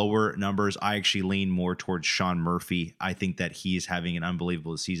of the lower numbers. I actually lean more towards Sean Murphy. I think that he is having an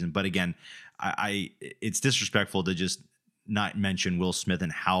unbelievable season. But again, it's disrespectful to just not mention Will Smith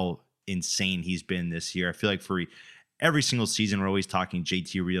and how insane he's been this year. I feel like for every single season, we're always talking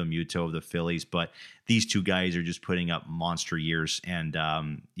JT Realmuto of the Phillies, but these two guys are just putting up monster years. And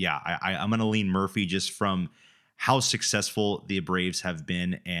I'm going to lean Murphy just from how successful the Braves have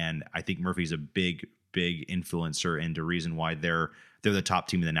been. And I think Murphy's a big influencer and the reason why they're the top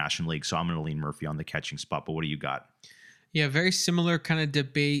team in the National League. So I'm going to lean Murphy on the catching spot. But what do you got? Yeah, very similar kind of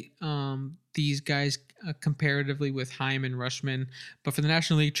debate. These guys comparatively with Heim and Rutschman. But for the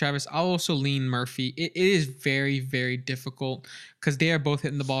National League, Travis, I'll also lean Murphy. It is very, very difficult because they are both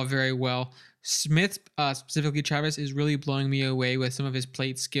hitting the ball very well. Smith, specifically Travis, is really blowing me away with some of his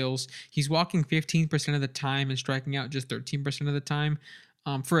plate skills. He's walking 15% of the time and striking out just 13% of the time.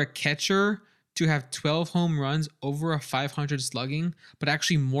 For a catcher to have 12 home runs over a 500 slugging, but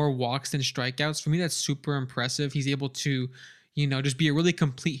actually more walks than strikeouts, for me, that's super impressive. He's able to, just be a really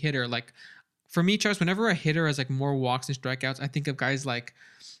complete hitter. Like, for me, Charles, whenever a hitter has like more walks and strikeouts, I think of guys like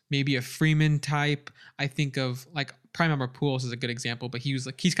maybe a Freeman type. I think of like Prime Pujols is a good example, but he's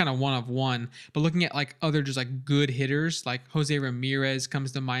kind of one of one. But looking at like other just like good hitters, like Jose Ramirez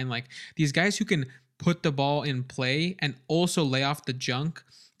comes to mind, like these guys who can put the ball in play and also lay off the junk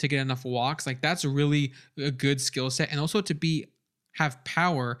to get enough walks. Like that's really a good skill set, and also to have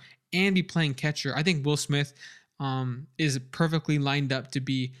power and be playing catcher. I think Will Smith is perfectly lined up to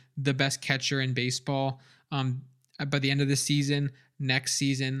be the best catcher in baseball by the end of the season, next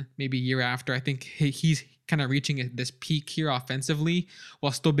season, maybe year after. I think he's kind of reaching this peak here offensively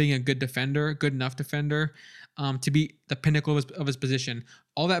while still being a good enough defender to be the pinnacle of his position.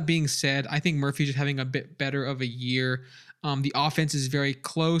 All that being said, I think Murphy's just having a bit better of a year. The offense is very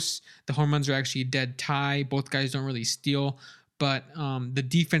close. The home runs are actually dead tie. Both guys don't really steal. But the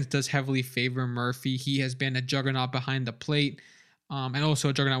defense does heavily favor Murphy. He has been a juggernaut behind the plate and also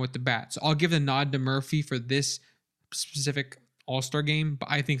a juggernaut with the bat. So I'll give the nod to Murphy for this specific All-Star game, but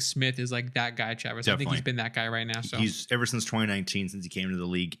I think Smith is like that guy, Travis. I think Definitely. he's been that guy right now. So He's ever since 2019, since he came into the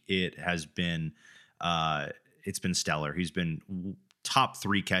league, it has been it's been stellar. He's been top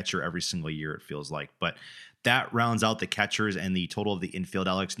 3 catcher every single year, it feels like. But that rounds out the catchers and the total of the infield,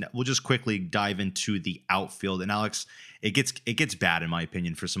 Alex. We'll just quickly dive into the outfield. And Alex, it gets bad in my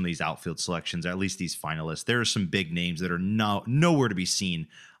opinion for some of these outfield selections, or at least these finalists. There are some big names that are nowhere to be seen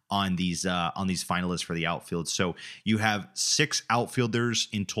on these finalists for the outfield. So you have 6 outfielders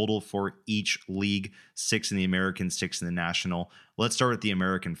in total for each league, 6 in the American, 6 in the National. Let's start with the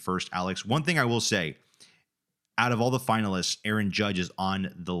American first, Alex. One thing I will say, out of all the finalists, Aaron Judge is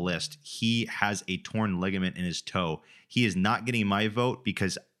on the list. He has a torn ligament in his toe. He is not getting my vote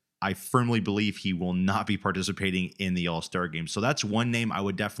because I firmly believe he will not be participating in the All-Star game. So that's one name I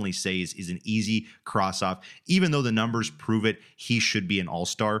would definitely say is an easy cross-off. Even though the numbers prove it, he should be an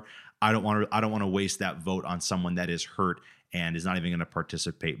All-Star. I don't want to waste that vote on someone that is hurt and is not even going to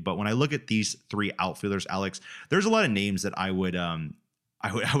participate. But when I look at these 3 outfielders, Alex, there's a lot of names that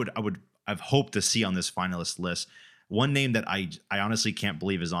I've hoped to see on this finalist list. One name that I honestly can't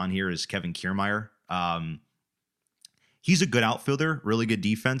believe is on here is Kevin Kiermaier. He's a good outfielder, really good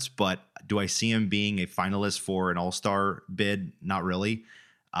defense, but do I see him being a finalist for an All-Star bid? Not really.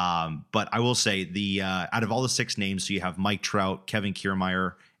 But I will say out of all the 6 names, so you have Mike Trout, Kevin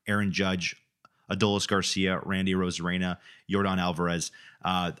Kiermaier, Aaron Judge, Adolis Garcia, Randy Arozarena, Yordan Alvarez.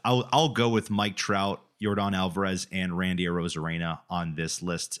 I'll go with Mike Trout, Yordan Alvarez, and Randy Arozarena on this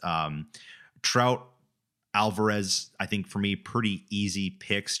list. Trout, Alvarez, I think for me, pretty easy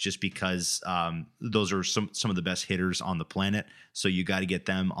picks just because those are some of the best hitters on the planet. So you got to get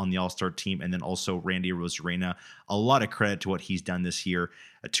them on the All-Star team. And then also Randy Arozarena, a lot of credit to what he's done this year.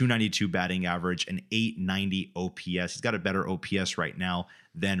 A 292 batting average, an 890 OPS. He's got a better OPS right now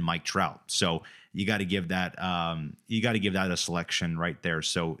than Mike Trout. So you got to give that a selection right there.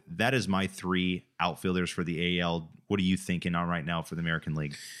 So that is my 3 outfielders for the AL. What are you thinking on right now for the American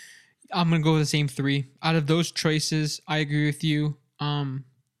League? I'm gonna go with the same 3. Out of those choices, I agree with you.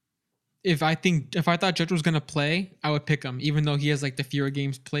 If I thought Judge was gonna play, I would pick him, even though he has like the fewer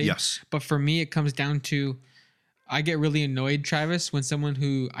games played. Yes. But for me, it comes down to I get really annoyed, Travis, when someone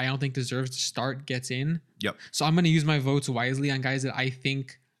who I don't think deserves to start gets in. Yep. So I'm gonna use my votes wisely on guys that I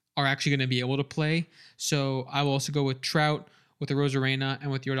think are actually gonna be able to play. So I will also go with Trout, with Arozarena, and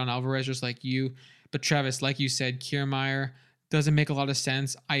with Yordan Alvarez, just like you. But Travis, like you said, Kiermaier doesn't make a lot of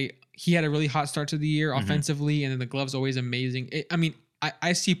sense. He had a really hot start to the year offensively, and then the glove's always amazing.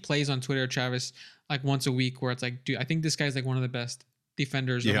 I see plays on Twitter, Travis, like once a week where it's like, dude, I think this guy's like one of the best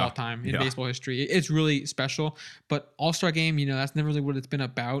defenders of all time in baseball history. It's really special. But All-Star game, that's never really what it's been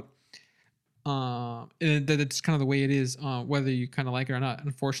about. That's kind of the way it is, whether you kind of like it or not.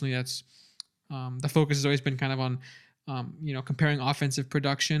 Unfortunately, that's the focus has always been kind of on, comparing offensive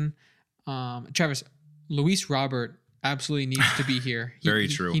production. Travis, Luis Robert absolutely needs to be here. Very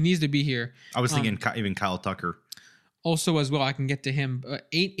true. He needs to be here. I was thinking even Kyle Tucker. Also, as well, I can get to him.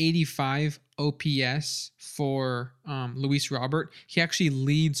 885 OPS for Luis Robert. He actually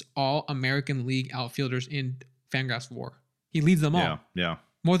leads all American League outfielders in Fangraphs WAR. He leads them all. Yeah.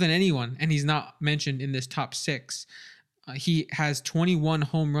 More than anyone, and he's not mentioned in this top 6. He has 21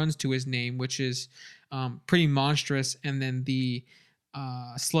 home runs to his name, which is pretty monstrous. And then the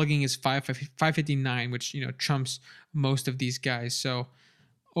slugging is 559, which trumps most of these guys. So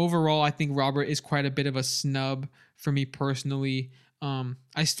overall, I think Robert is quite a bit of a snub for me personally.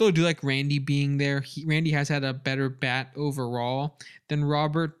 I still do like Randy being there. Randy has had a better bat overall than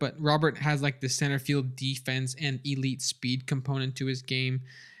Robert, but Robert has like the center field defense and elite speed component to his game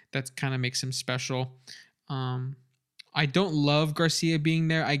that kind of makes him special. I don't love Garcia being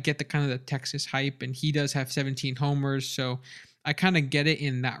there. I get the kind of the Texas hype, and he does have 17 homers, so I kind of get it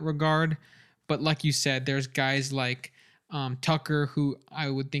in that regard. But like you said, there's guys like Tucker who I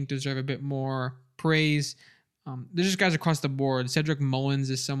would think deserve a bit more praise. There's just guys across the board. Cedric Mullins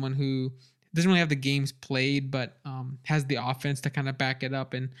is someone who doesn't really have the games played, but has the offense to kind of back it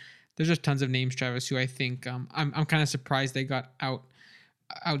up. And there's just tons of names, Travis, who I think I'm kind of surprised they got out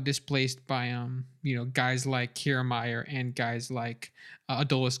displaced by guys like Kiermaier and guys like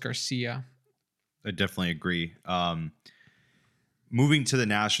Adolis Garcia. I definitely agree. Moving to the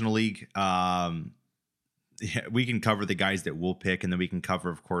National League, we can cover the guys that we'll pick, and then we can cover,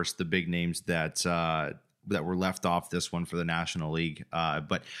 of course, the big names that were left off this one for the National League.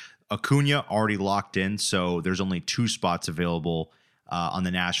 But Acuna already locked in, so there's only 2 spots available on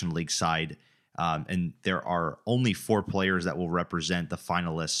the National League side. And there are only 4 players that will represent the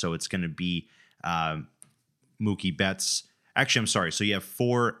finalists. So it's going to be Mookie Betts, Actually, I'm sorry. So you have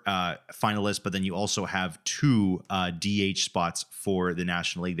 4 finalists, but then you also have 2 DH spots for the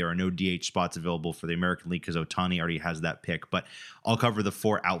National League. There are no DH spots available for the American League because Ohtani already has that pick. But I'll cover the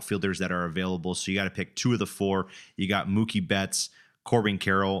 4 outfielders that are available. So you got to pick 2 of the 4. You got Mookie Betts, Corbin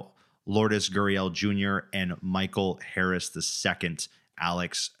Carroll, Lourdes Gurriel Jr., and Michael Harris II.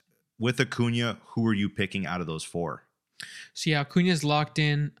 Alex, with Acuna, who are you picking out of those 4? So yeah, Acuna's locked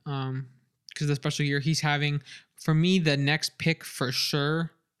in because of the special year he's having. For me, the next pick for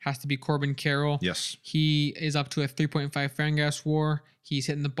sure has to be Corbin Carroll. Yes. He is up to a 3.5 Fangraphs WAR. He's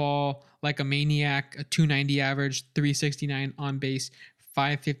hitting the ball like a maniac, a 290 average, 369 on base,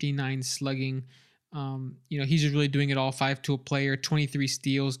 559 slugging. He's just really doing it all. 5-tool player, 23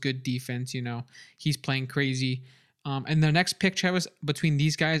 steals, good defense. He's playing crazy. And the next pick, Travis, between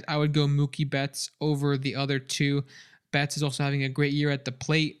these guys, I would go Mookie Betts over the other 2. Betts is also having a great year at the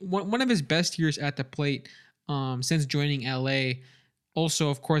plate. One of his best years at the plate since joining LA. Also,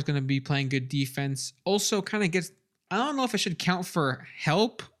 of course, going to be playing good defense. Also, kind of gets, I don't know if it should count for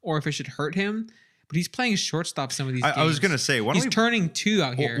help or if it should hurt him, but he's playing shortstop some of these games. I was going to say, he's turning 2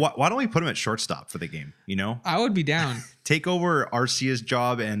 out here. Why don't we put him at shortstop for the game? I would be down. Take over Arcia's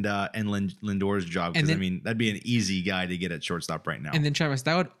job and Lindor's job, because that'd be an easy guy to get at shortstop right now. And then Travis,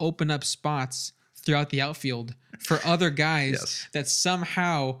 that would open up spots throughout the outfield for other guys that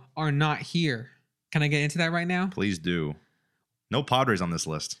somehow are not here. Can I get into that right now? Please do. No Padres on this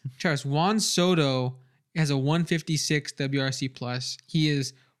list. Travis, Juan Soto has a 156 WRC plus. He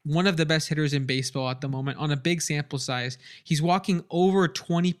is one of the best hitters in baseball at the moment on a big sample size. He's walking over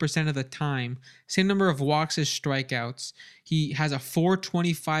 20% of the time. Same number of walks as strikeouts. He has a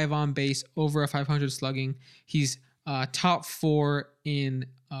 425 on base, over a 500 slugging. He's top 4 in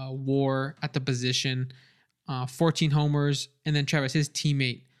WAR at the position. 14 homers. And then Travis, his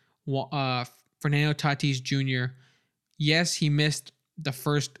teammate, Fernando Tatis Jr. Yes, he missed the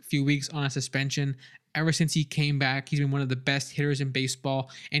first few weeks on a suspension. Ever since he came back, he's been one of the best hitters in baseball,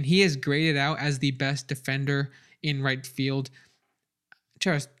 and he is graded out as the best defender in right field.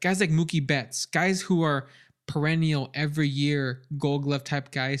 Charles, guys like Mookie Betts, guys who are perennial every year Gold Glove type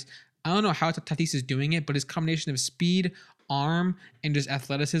guys. I don't know how Tatis is doing it, but his combination of speed, arm, and just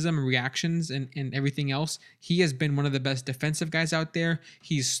athleticism and reactions and everything else, he has been one of the best defensive guys out there.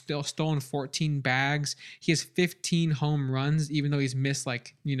 He's still stolen 14 bags. He has 15 home runs, even though he's missed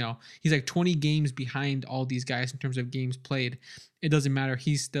he's like 20 games behind all these guys in terms of games played. It doesn't matter.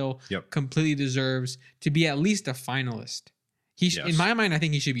 He still completely deserves to be at least a finalist. In my mind, I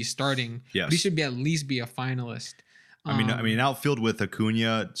think he should be starting. Yes. But he should at least be a finalist. I mean, outfield with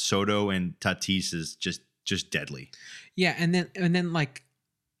Acuna, Soto, and Tatis is just deadly. Yeah, and then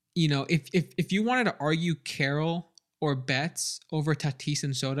if you wanted to argue Carroll or Betts over Tatis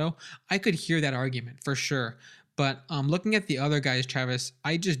and Soto, I could hear that argument for sure. But looking at the other guys, Travis,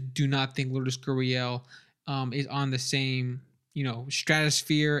 I just do not think Lourdes Gurriel is on the same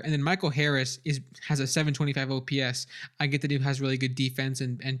stratosphere. And then Michael Harris has a 725 OPS. I get that he has really good defense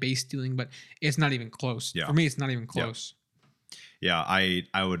and base stealing, but it's not even close. Yeah. For me, it's not even close. Yeah, I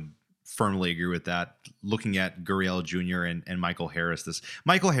would firmly agree with that. Looking at Gurriel Jr. and Michael Harris,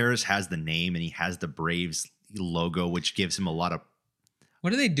 Michael Harris has the name and he has the Braves logo, which gives him a lot of.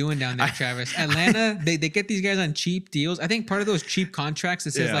 What are they doing down there, Travis? Atlanta, they get these guys on cheap deals. I think part of those cheap contracts,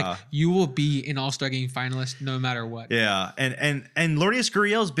 it says you will be an All-Star Game finalist no matter what. Yeah, and Lourdes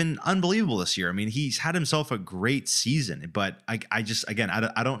Gurriel's been unbelievable this year. I mean, he's had himself a great season, but I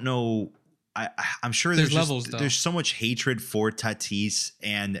don't know. I'm sure there's levels. There's so much hatred for Tatis,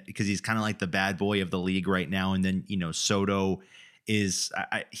 and because he's kind of like the bad boy of the league right now. And then Soto is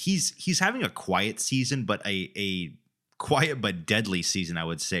he's having a quiet season, but a quiet but deadly season, I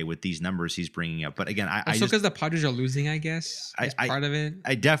would say, with these numbers he's bringing up. But again, also because the Padres are losing, I guess that's part of it.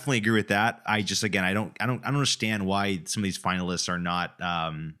 I definitely agree with that. I don't understand why some of these finalists are not.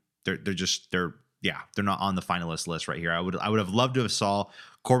 They're not on the finalist list right here. I would have loved to have saw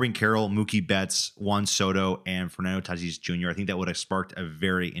Corbin Carroll, Mookie Betts, Juan Soto, and Fernando Tatis Jr. I think that would have sparked a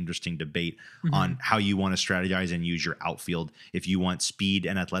very interesting debate on how you want to strategize and use your outfield. If you want speed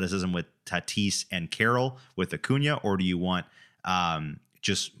and athleticism with Tatis and Carroll with Acuna, or do you want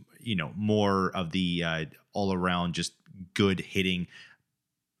just more of the all around just good hitting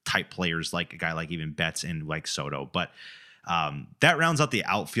type players like a guy like even Betts and like Soto, but. That rounds out the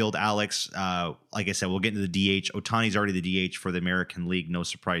outfield, Alex. Like I said, we'll get into the DH. Ohtani's already the DH for the American League. No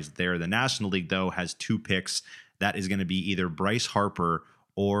surprise there. The National League, though, has 2 picks. That is going to be either Bryce Harper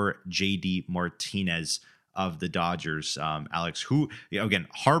or JD Martinez of the Dodgers. Alex, who, again,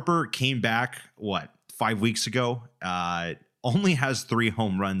 Harper came back, 5 weeks ago? Only has 3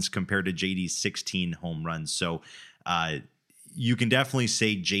 home runs compared to JD's 16 home runs. So, you can definitely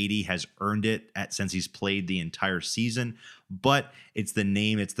say JD has earned it since he's played the entire season, but it's the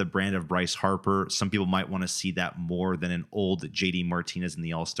name, it's the brand of Bryce Harper. Some people might want to see that more than an old JD Martinez in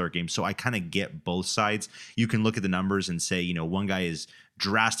the All-Star game. So I kind of get both sides. You can look at the numbers and say, one guy is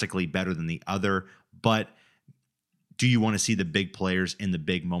drastically better than the other, but do you want to see the big players in the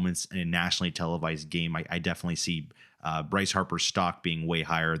big moments in a nationally televised game? I definitely see Bryce Harper's stock being way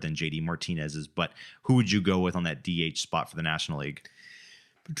higher than JD Martinez's, but who would you go with on that DH spot for the National League?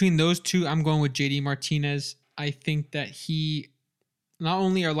 Between those two, I'm going with JD Martinez. I think that he not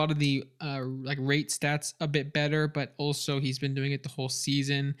only are a lot of the rate stats a bit better, but also he's been doing it the whole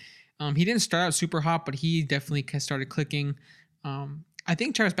season. He didn't start out super hot, but he definitely started clicking. I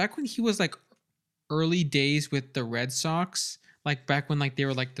think Travis, back when he was like early days with the Red Sox, like back when they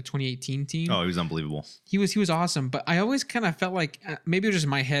were like the 2018 team. Oh, he was unbelievable. He was awesome, but I always kind of felt like maybe it was just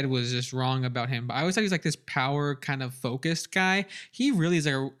my head was just wrong about him. But I always thought he was like this power kind of focused guy. He really is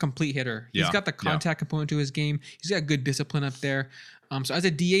like a complete hitter. He's got the contact component to his game. He's got good discipline up there. So as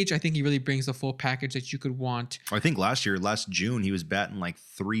a DH, I think he really brings the full package that you could want. I think last June, he was batting like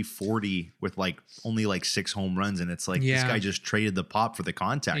 340 with only 6 home runs, and it's like this guy just traded the pop for the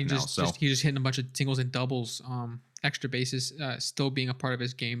contact now. He's just hitting a bunch of singles and doubles, extra bases, still being a part of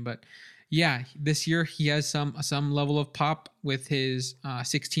his game. But yeah, this year he has some level of pop with his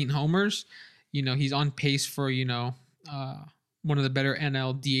 16 homers. He's on pace for one of the better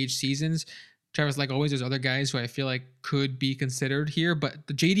NL DH seasons. Travis, like always, there's other guys who I feel like could be considered here, but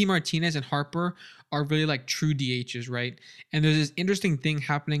the JD Martinez and Harper are really like true DHs, right? And there's this interesting thing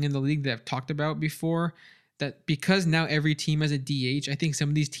happening in the league that I've talked about before, that because now every team has a DH, I think some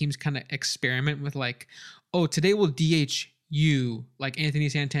of these teams kind of experiment with today we'll DH you, like Anthony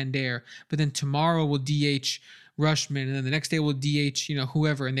Santander, but then tomorrow we'll DH Rushman, and then the next day we'll DH,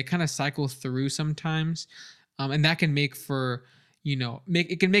 whoever, and they kind of cycle through sometimes. And that can make for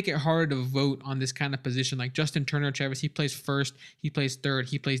it can make it hard to vote on this kind of position. Like Justin Turner, Travis, he plays first, he plays third,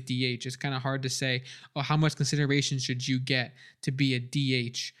 he plays DH. It's kind of hard to say, how much consideration should you get to be a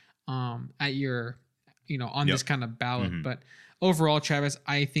DH at your, on this kind of ballot. Mm-hmm. But overall, Travis,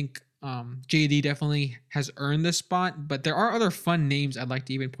 I think JD definitely has earned this spot, but there are other fun names I'd like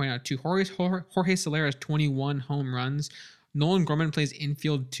to even point out too. Jorge Soler has 21 home runs. Nolan Gorman plays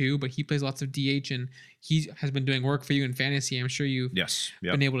infield too, but he plays lots of DH, and he has been doing work for you in fantasy. I'm sure you've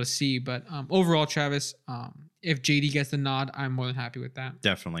been able to see. But overall, Travis, if JD gets the nod, I'm more than happy with that.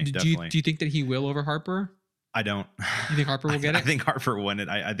 Definitely. Do you think that he will over Harper? I don't. You think Harper will get it? I think Harper will win it.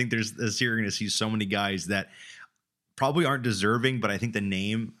 I think this year you're going to see so many guys that probably aren't deserving, but I think the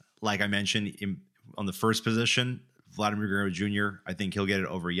name, like I mentioned on the first position, Vladimir Guerrero Jr., I think he'll get it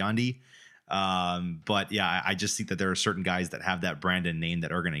over Yandy. But yeah, I just think that there are certain guys that have that Brandon name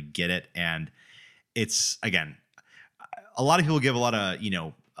that are going to get it. And it's, again, a lot of people give a lot of,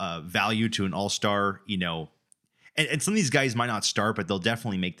 value to an all-star, and some of these guys might not start, but they'll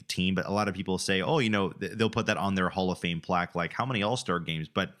definitely make the team. But a lot of people say, they'll put that on their Hall of Fame plaque. Like, how many all-star games?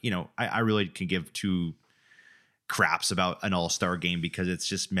 But, I really can give two craps about an all-star game because it's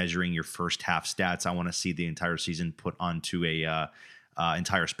just measuring your first half stats. I want to see the entire season put onto a,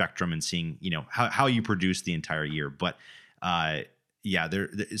 entire spectrum and seeing how you produce the entire year. But there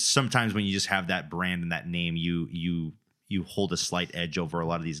sometimes when you just have that brand and that name, you hold a slight edge over a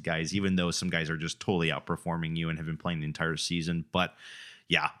lot of these guys, even though some guys are just totally outperforming you and have been playing the entire season. But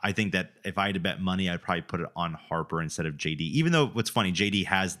yeah, I think that if I had to bet money, I'd probably put it on Harper instead of JD, even though what's funny, JD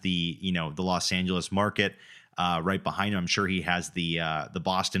has the the Los Angeles market right behind him. I'm sure he has the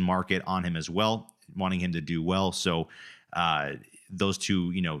Boston market on him as well, wanting him to do well. So those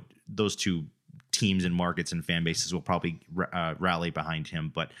two teams and markets and fan bases will probably rally behind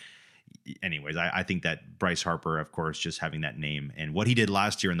him. But anyways, I think that Bryce Harper, of course, just having that name and what he did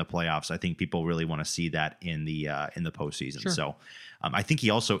last year in the playoffs, I think people really want to see that in the postseason. Sure. So I think he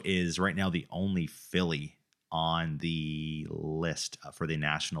also is right now the only Philly on the list for the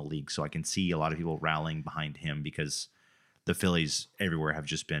National League. So I can see a lot of people rallying behind him because the Phillies everywhere have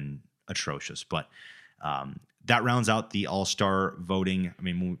just been atrocious. But that rounds out the All-Star voting. I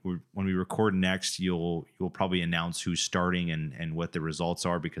mean, when we record next, you'll probably announce who's starting and what the results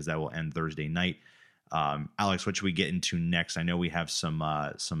are because that will end Thursday night. Alex, what should we get into next? I know we have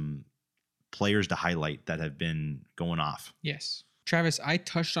some players to highlight that have been going off. Yes. Travis, I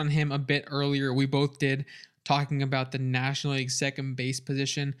touched on him a bit earlier. We both did, talking about the National League second base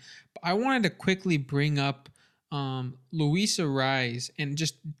position. But I wanted to quickly bring up Luis Arraez and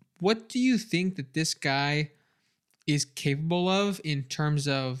just what do you think that this guy is capable of in terms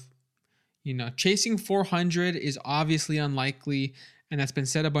of, chasing 400 is obviously unlikely, and that's been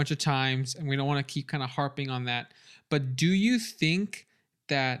said a bunch of times, and we don't want to keep kind of harping on that. But do you think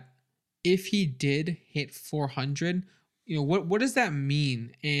that if he did hit 400, what does that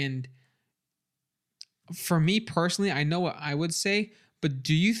mean? And for me personally, I know what I would say, but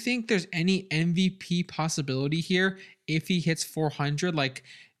do you think there's any MVP possibility here if he hits 400? Like,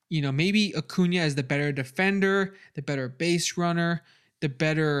 maybe Acuna is the better defender, the better base runner, the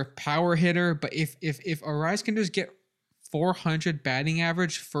better power hitter. But if Arraez can just get 400 batting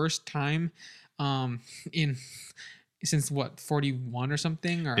average first time, in since what 41 or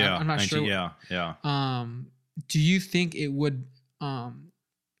something, or Yeah, I'm not 19, sure. yeah. Do you think it would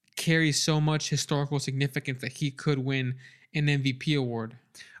carry so much historical significance that he could win an MVP award?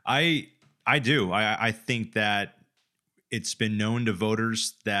 I do. I think that it's been known to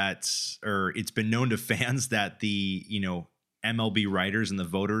voters or it's been known to fans that the MLB writers and the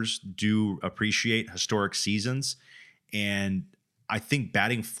voters do appreciate historic seasons, and I think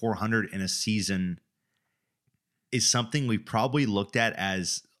batting 400 in a season is something we probably looked at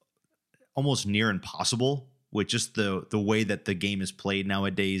as almost near impossible with just the way that the game is played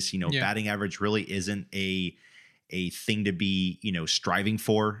nowadays. Batting average really isn't a thing to be, striving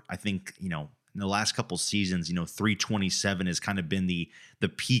for. I think, in the last couple seasons, 327 has kind of been the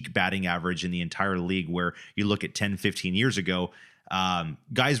peak batting average in the entire league, where you look at 10, 15 years ago,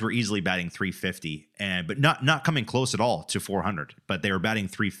 guys were easily batting 350 but not coming close at all to 400, but they were batting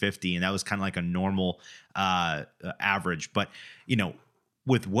 350, and that was kind of like a normal average. But,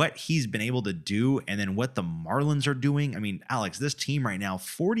 with what he's been able to do and then what the Marlins are doing, I mean, Alex, this team right now,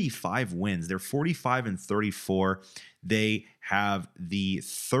 45 wins. They're 45-34. They have the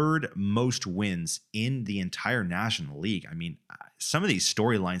third most wins in the entire National League. I mean, some of these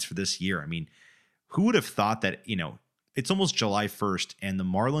storylines for this year, I mean, who would have thought that, it's almost July 1st and the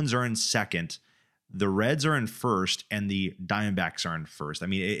Marlins are in second, the Reds are in first, and the Diamondbacks are in first. I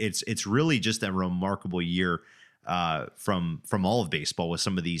mean, it's really just a remarkable year from all of baseball with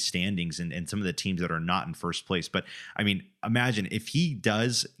some of these standings and some of the teams that are not in first place. But I mean, imagine if he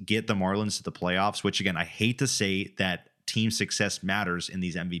does get the Marlins to the playoffs, which again, I hate to say that team success matters in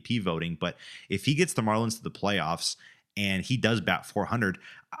these MVP voting, but if he gets the Marlins to the playoffs and he does bat 400,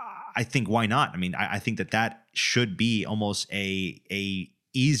 I think why not? I mean, I think that should be almost a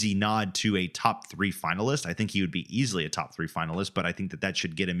easy nod to a top 3 finalist. I think he would be easily a top 3 finalist, but I think that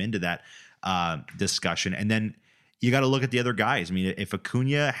should get him into that discussion. And then you got to look at the other guys. I mean, if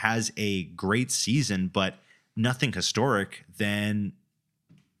Acuna has a great season, but nothing historic, then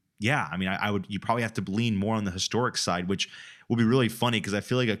yeah, I mean, you probably have to lean more on the historic side, which will be really funny because I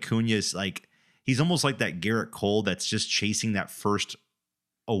feel like Acuna is he's almost like that Garrett Cole that's just chasing that first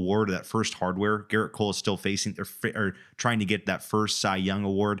award, that first hardware. Garrett Cole is still facing or trying to get that first Cy Young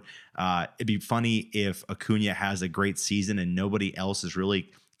award. It'd be funny if Acuna has a great season and nobody else is really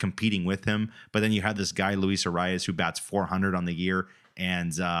competing with him, but then you have this guy Luis Arraez who bats 400 on the year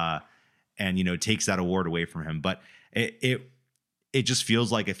and takes that award away from him. But it just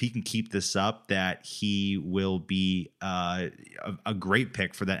feels like if he can keep this up, that he will be a great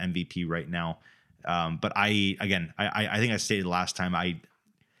pick for that MVP right now. But I think I stated last time, I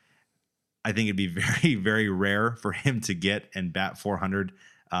think it'd be very, very rare for him to get and bat 400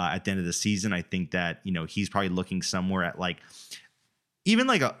 at the end of the season. I think that he's probably looking somewhere at even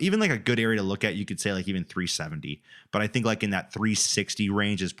like a good area to look at. You could say even 370, but I think in that 360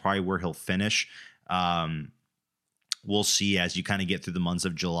 range is probably where he'll finish. We'll see as you kind of get through the months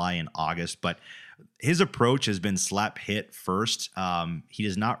of July and August, but his approach has been slap hit first. He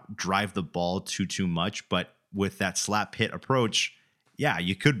does not drive the ball too much, but with that slap hit approach, yeah,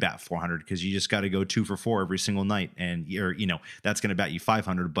 you could bat 400 because you just got to go 2 for 4 every single night, and that's going to bat you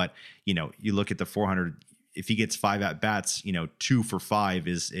 500. But you look at the 400. If he gets 5 at bats, 2 for 5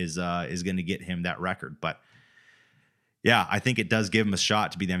 is going to get him that record. But yeah, I think it does give him a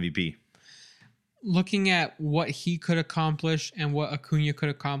shot to be the MVP. Looking at what he could accomplish and what Acuna could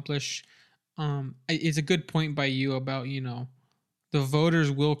accomplish, it's a good point by you about the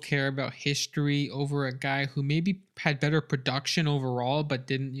voters will care about history over a guy who maybe had better production overall, but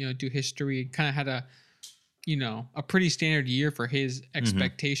didn't do history. Kind of had a pretty standard year for his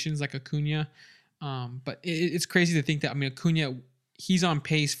expectations, like Acuna. But it's crazy to think that, Acuna, he's on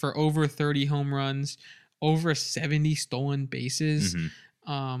pace for over 30 home runs, over 70 stolen bases.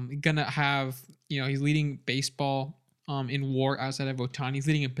 Gonna have, he's leading baseball in WAR outside of Ohtani. He's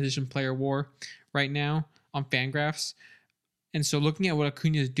leading in position player WAR right now on Fangraphs. And so looking at what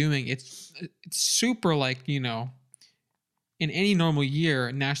Acuna is doing, it's super in any normal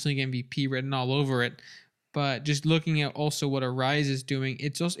year, National League MVP written all over it. But just looking at also what Arraez is doing,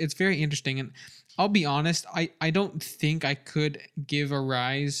 it's very interesting. And I'll be honest, I don't think I could give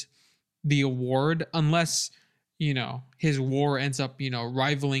Arraez the award unless, his WAR ends up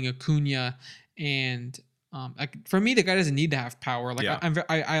rivaling Acuna, and like for me, the guy doesn't need to have power. Like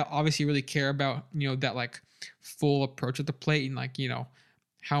I obviously really care about that like full approach at the plate, and like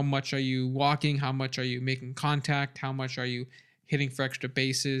how much are you walking, how much are you making contact, how much are you hitting for extra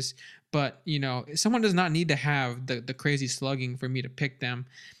bases. But someone does not need to have the crazy slugging for me to pick them.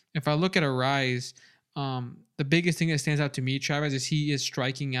 If I look at Arraez, the biggest thing that stands out to me, Travis, is he is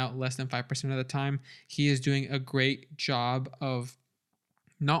striking out less than 5% of the time. He is doing a great job of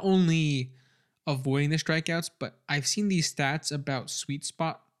not only avoiding the strikeouts, but I've seen these stats about sweet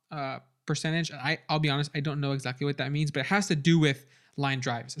spot percentage. I'll be honest, I don't know exactly what that means, but it has to do with line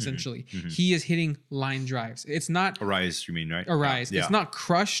drives, essentially. Mm-hmm. He is hitting line drives. It's not Arraez, you mean, right? Arraez. Yeah. It's not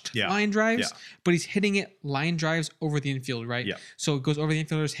crushed line drives, but he's hitting it line drives over the infield, right? Yeah. So it goes over the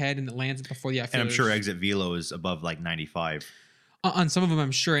infielder's head and it lands before the outfielder. And I'm sure exit velo is above like 95. On some of them, I'm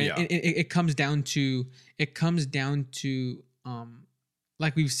sure. And it comes down to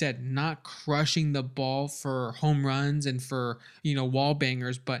like we've said, not crushing the ball for home runs and for wall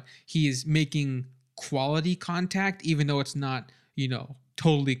bangers, but he is making quality contact, even though it's not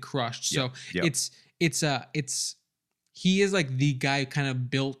totally crushed. So he is like the guy kind of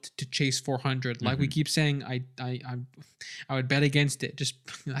built to chase 400. Like we keep saying, I would bet against it. Just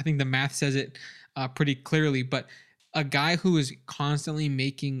I think the math says it pretty clearly. But a guy who is constantly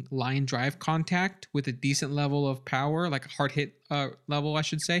making line drive contact with a decent level of power, like a hard hit level, I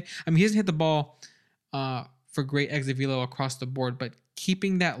should say. I mean, he doesn't hit the ball for great exit velo across the board, but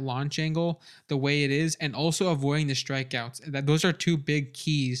keeping that launch angle the way it is and also avoiding the strikeouts, those are two big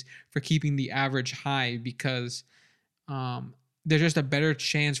keys for keeping the average high, because there's just a better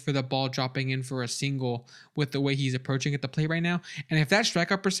chance for the ball dropping in for a single with the way he's approaching at the plate right now. And if that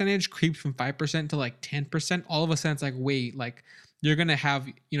strikeout percentage creeps from 5% to like 10%, all of a sudden it's like, wait, like you're going to have,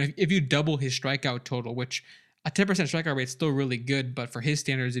 if you double his strikeout total, which a 10% strikeout rate is still really good, but for his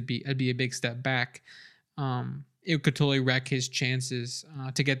standards, it'd be a big step back. It could totally wreck his chances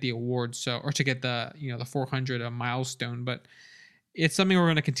to get the award, or to get the the 400 milestone. But it's something we're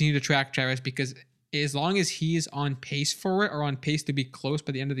going to continue to track, Travis, because as long as he's on pace for it, or on pace to be close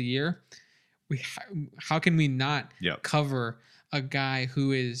by the end of the year, how can we not cover a guy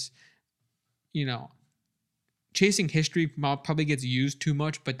who is chasing history? Probably gets used too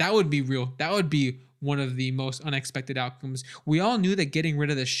much, but that would be real. That would be one of the most unexpected outcomes. We all knew that getting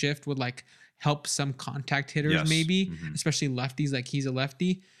rid of the shift would like help some contact hitters, maybe, especially lefties, like he's a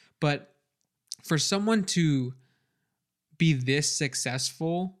lefty. But for someone to be this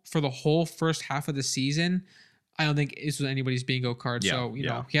successful for the whole first half of the season, I don't think this was anybody's bingo card. So, you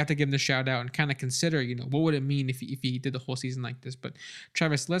have to give him the shout out and kind of consider, what would it mean if he did the whole season like this. But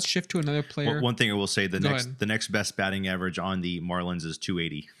Travis, let's shift to another player. Well, one thing I will say, the next best batting average on the Marlins is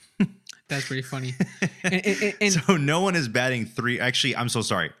 280. That's pretty funny. and so no one is batting three. Actually, I'm so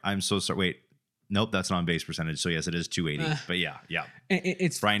sorry. Wait. Nope, that's an on-base percentage. So, yes, it is 280. But, yeah.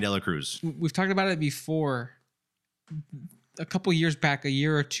 It's Brian De La Cruz. We've talked about it before. A couple years back, a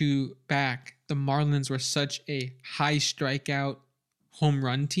year or two back, the Marlins were such a high strikeout home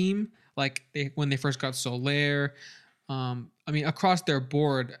run team. Like, when they first got Soler. Across their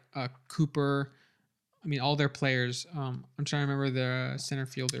board, Cooper, all their players. I'm trying to remember the center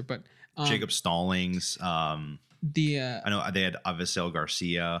fielder, but... Jacob Stallings. I know they had Avisel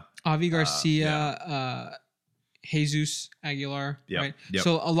Garcia. Jesus Aguilar, right? Yep.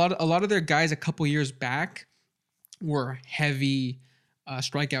 So a lot of their guys a couple years back were heavy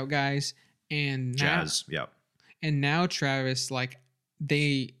strikeout guys, and now Travis, like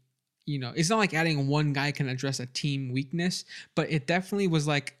they, it's not like adding one guy can address a team weakness, but it definitely was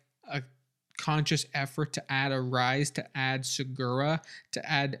like a conscious effort to add Arraez, to add Segura,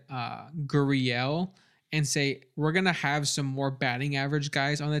 to add Gurriel, and say, we're going to have some more batting average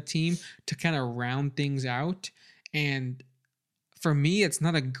guys on the team to kind of round things out. And for me, it's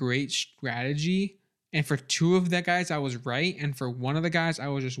not a great strategy. And for two of the guys, I was right. And for one of the guys, I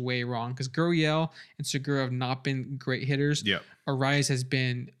was just way wrong. Because Gurriel and Segura have not been great hitters. Yep. Arraez has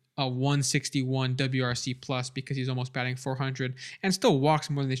been a 161 WRC plus because he's almost batting 400 and still walks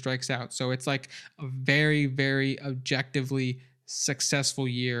more than he strikes out. So it's like a very, very objectively successful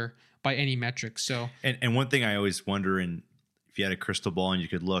year by any metric. So and one thing I always wonder, and if you had a crystal ball and you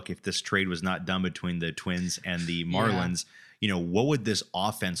could look, if this trade was not done between the Twins and the Marlins, what would this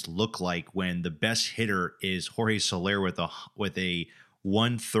offense look like when the best hitter is Jorge Soler with a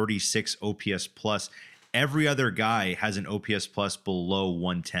 136 OPS plus? Every other guy has an OPS plus below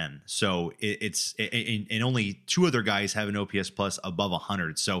 110. So and only two other guys have an OPS plus above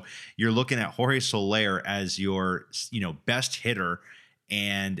 100. So you're looking at Jorge Soler as your, best hitter,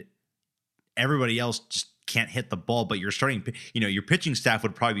 and everybody else just can't hit the ball, but your your pitching staff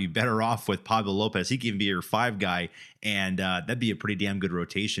would probably be better off with Pablo Lopez. He can even be your 5 guy, and that'd be a pretty damn good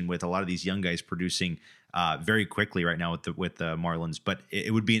rotation with a lot of these young guys producing very quickly right now with the Marlins. But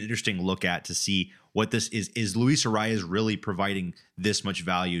it would be an interesting look at to see what this is. Is Luis Arraez really providing this much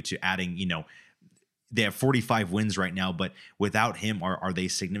value to adding, they have 45 wins right now, but without him, are they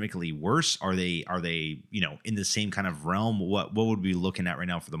significantly worse? Are they in the same kind of realm? What would we be looking at right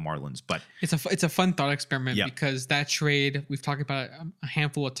now for the Marlins? But it's a fun thought experiment because that trade, we've talked about it a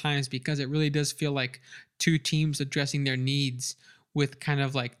handful of times, because it really does feel like two teams addressing their needs with kind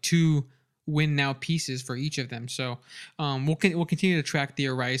of like 2 win now pieces for each of them. So we'll continue to track the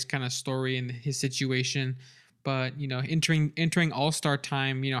Arraez kind of story and his situation. But entering All-Star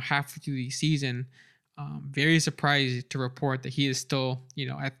time, halfway through the season, very surprised to report that he is still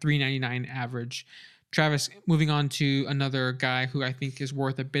at 399 average. Travis, moving on to another guy who I think is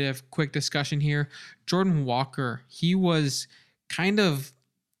worth a bit of quick discussion here, Jordan Walker. He was kind of,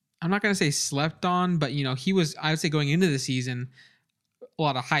 I'm not going to say slept on, but he was, I would say, going into the season, a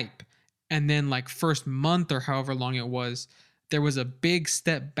lot of hype. And then like first month or however long it was, there was a big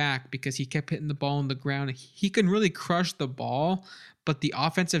step back because he kept hitting the ball on the ground. He can really crush the ball, but the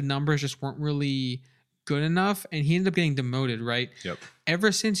offensive numbers just weren't really good enough, and he ended up getting demoted, right? Yep.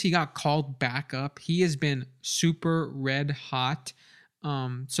 Ever since he got called back up, he has been super red hot.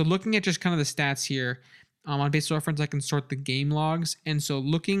 So looking at just kind of the stats here, on Baseball Reference, I can sort the game logs. And so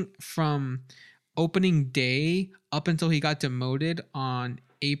looking from opening day up until he got demoted on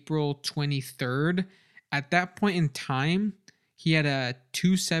April 23rd, at that point in time, he had a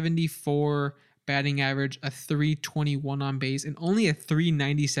 274 batting average, a 321 on base, and only a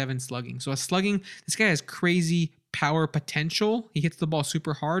 397 slugging. So this guy has crazy power potential. He hits the ball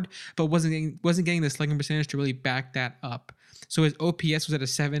super hard, but wasn't getting the slugging percentage to really back that up. So his OPS was at a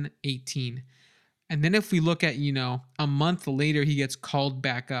 718. And then if we look at, a month later, he gets called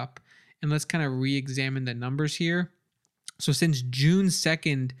back up. And let's kind of re-examine the numbers here. So since June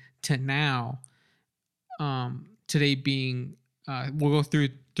 2nd to now, today being, we'll go through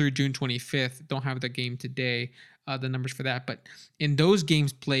June 25th. Don't have the game today, the numbers for that. But in those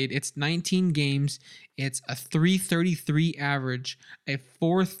games played, it's 19 games. It's a 333 average, a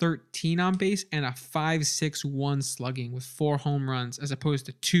 413 on base, and a 561 slugging with 4 home runs as opposed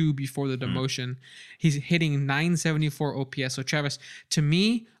to 2 before the demotion. He's hitting 974 OPS. So Travis, to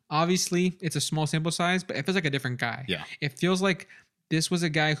me, obviously it's a small sample size, but it feels like a different guy. Yeah. It feels like this was a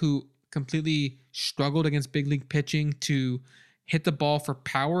guy who completely struggled against big league pitching to hit the ball for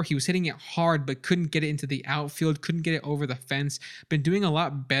power. He was hitting it hard, but couldn't get it into the outfield, couldn't get it over the fence. Been doing a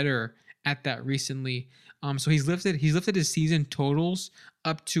lot better at that recently. So he's lifted his season totals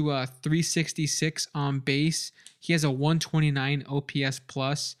up to 366 on base. He has a 129 OPS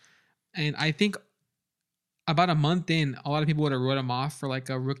plus. And I think about a month in, a lot of people would have wrote him off for like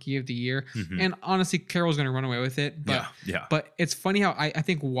a rookie of the year. Mm-hmm. And honestly, Carroll's going to run away with it. But, but it's funny how I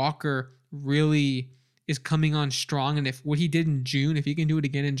think Walker really is coming on strong. And if what he did in June, if he can do it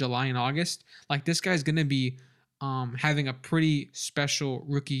again in July and August, like this guy's going to be having a pretty special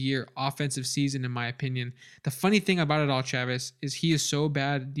rookie year offensive season, in my opinion. The funny thing about it all, Travis, is he is so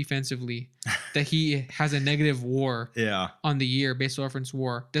bad defensively that he has a negative WAR on the year, Baseball Reference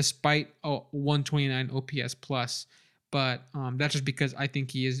WAR, despite a 129 OPS plus. But that's just because I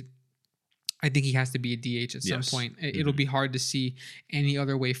think he has to be a DH at some point. It'll be hard to see any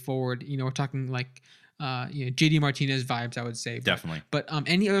other way forward. We're talking like JD Martinez vibes, I would say. Definitely. But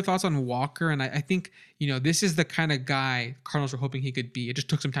any other thoughts on Walker? And I think, this is the kind of guy Cardinals were hoping he could be. It just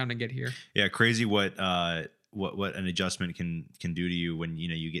took some time to get here. Yeah, crazy what an adjustment can do to you when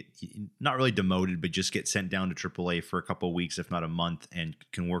you get not really demoted, but just get sent down to AAA for a couple of weeks, if not a month, and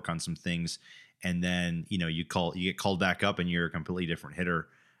can work on some things. And then you get called back up, and you're a completely different hitter.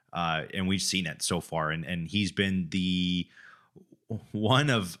 And we've seen it so far. And he's been the one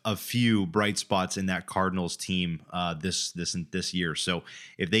of a few bright spots in that Cardinals team this year. So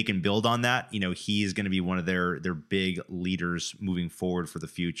if they can build on that, he is going to be one of their big leaders moving forward for the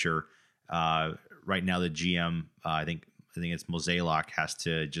future. Right now, the GM, I think it's Mozeliak,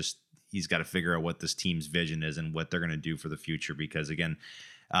 he's got to figure out what this team's vision is and what they're going to do for the future. Because again,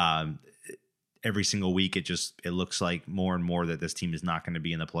 every single week, it looks like more and more that this team is not going to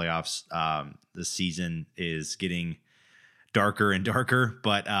be in the playoffs. The season is getting darker and darker,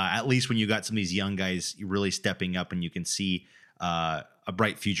 but at least when you got some of these young guys really stepping up and you can see a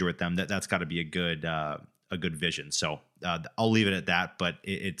bright future with them, that's got to be a good vision. So I'll leave it at that. But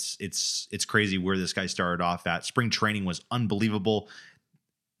it's crazy where this guy started off at. Spring training was unbelievable.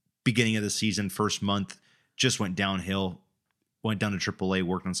 Beginning of the season, first month, just went downhill. went down to AAA,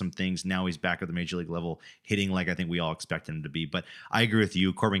 worked on some things. Now he's back at the major league level, hitting like I think we all expect him to be. But I agree with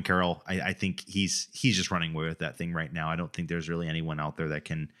you, Corbin Carroll. I think he's just running away with that thing right now. I don't think there's really anyone out there that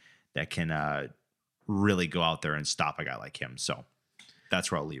can really go out there and stop a guy like him. So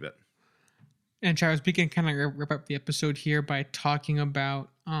that's where I'll leave it. And Travis, we can kind of wrap up the episode here by talking about,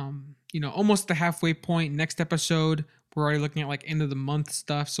 almost the halfway point. Next episode, we're already looking at like end of the month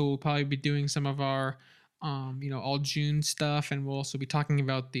stuff. So we'll probably be doing some of our, all June stuff, and we'll also be talking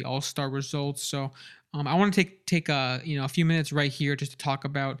about the All-Star results. So I want to take a few minutes right here just to talk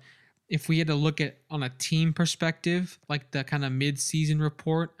about if we had to look at on a team perspective, like the kind of mid-season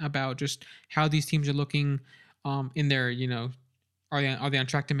report about just how these teams are looking in their, are they on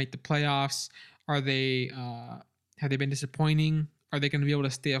track to make the playoffs? Are they have they been disappointing? Are they going to be able to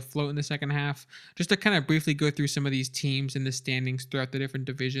stay afloat in the second half? Just to kind of briefly go through some of these teams in the standings throughout the different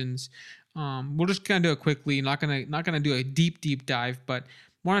divisions. We'll just kind of do it quickly. Not gonna do a deep dive, but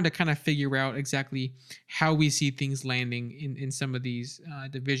wanted to kind of figure out exactly how we see things landing in some of these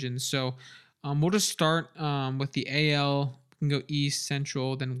divisions. So we'll just start with the AL. We can go East,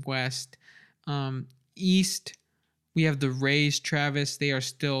 Central, then West. East, we have the Rays, Travis. They are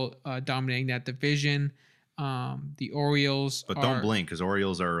still dominating that division. The Orioles, but don't blink because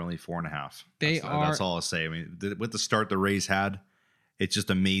Orioles are only 4.5. That's all I'll say. I mean, with the start the Rays had, it's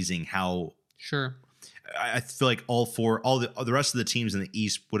just amazing how. Sure. I feel like all the rest of the teams in the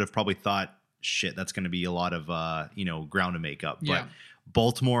East would have probably thought, shit, that's going to be a lot of ground to make up. Yeah. But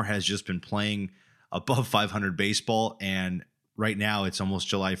Baltimore has just been playing above 500 baseball, and right now it's almost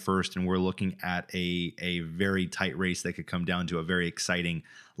July 1st, and we're looking at a very tight race that could come down to a very exciting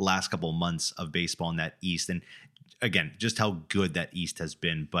last couple months of baseball in that East. And again, just how good that East has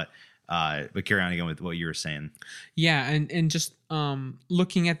been. But carry on again with what you were saying. Yeah, and just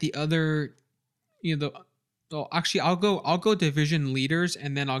looking at the other, actually I'll go division leaders,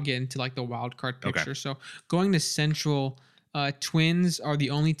 and then I'll get into like the wild card picture. Okay. So going to Central. Twins are the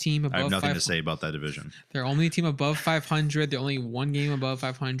only team above. I have nothing to say about that division. They're only team above 500. They're only one game above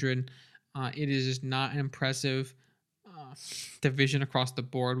 500. It is just not an impressive division across the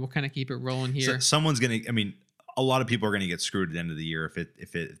board. We'll kind of keep it rolling here. So someone's gonna. I mean, a lot of people are gonna get screwed at the end of the year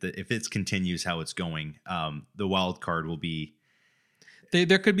if it continues how it's going. The wild card will be.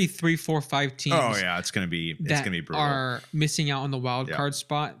 There could be 3, 4, 5 teams. Oh yeah, it's gonna be brutal. Are missing out on the wild card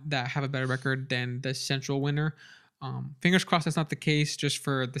spot that have a better record than the Central winner. Fingers crossed that's not the case, just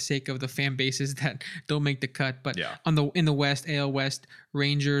for the sake of the fan bases that don't make the cut. But in the West, AL West,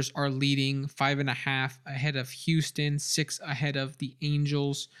 Rangers are leading 5.5 ahead of Houston, 6 ahead of the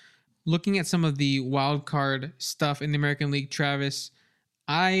Angels. Looking at some of the wild card stuff in the American League, Travis,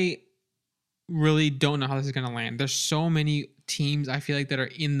 I really don't know how this is going to land. There's so many teams I feel like that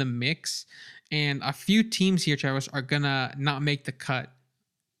are in the mix, and a few teams here, Travis, are going to not make the cut.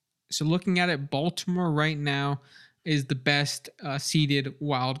 So looking at it, Baltimore right now is the best seeded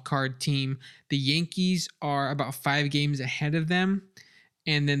wild card team. The Yankees are about 5 games ahead of them,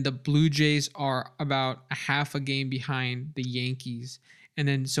 and then the Blue Jays are about a half a game behind the Yankees. And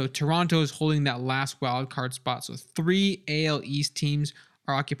then so Toronto is holding that last wild card spot. So 3 AL East teams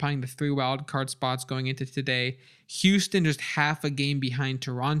are occupying the 3 wild card spots going into today. Houston just half a game behind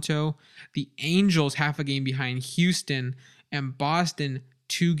Toronto. The Angels half a game behind Houston, and Boston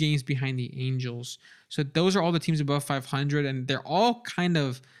 2 games behind the Angels. So those are all the teams above 500, and they're all kind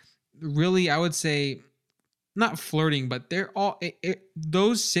of really, I would say, not flirting, but they're all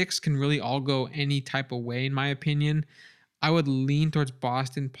those 6 can really all go any type of way, in my opinion. I would lean towards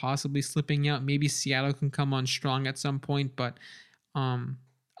Boston possibly slipping out. Maybe Seattle can come on strong at some point, but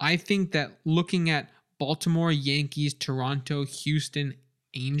I think that looking at Baltimore, Yankees, Toronto, Houston,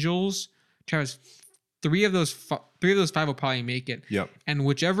 Angels, Travis, 3 of those 5 will probably make it. Yep. And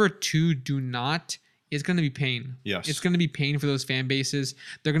whichever 2 do not, it's going to be pain. Yes. It's going to be pain for those fan bases.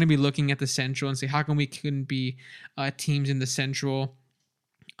 They're going to be looking at the Central and say, how come we couldn't be teams in the Central?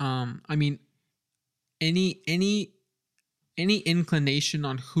 I mean, any inclination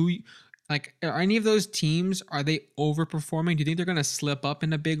on who, like, are any of those teams, are they overperforming? Do you think they're going to slip up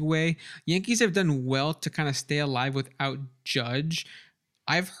in a big way? Yankees have done well to kind of stay alive without Judge.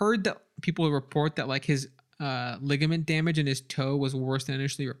 I've heard that people report that like his ligament damage in his toe was worse than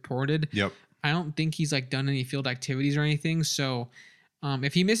initially reported. Yep. I don't think he's like done any field activities or anything. So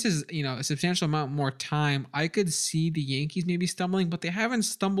if he misses, a substantial amount more time, I could see the Yankees maybe stumbling, but they haven't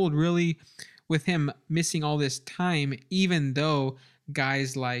stumbled really with him missing all this time, even though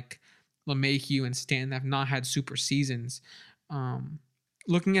guys like LeMahieu and Stanton have not had super seasons.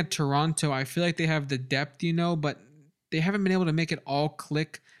 Looking at Toronto, I feel like they have the depth, but they haven't been able to make it all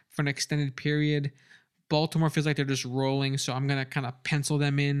click for an extended period. Baltimore feels like they're just rolling, so I'm gonna kind of pencil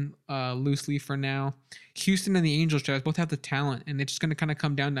them in loosely for now. Houston and the Angels, Travis, both have the talent, and it's just gonna kind of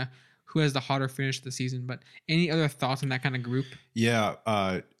come down to who has the hotter finish of the season. But any other thoughts on that kind of group?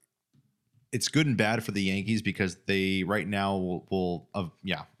 Yeah, it's good and bad for the Yankees because they right now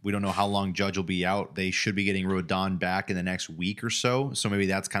we don't know how long Judge will be out. They should be getting Rodon back in the next week or so. So maybe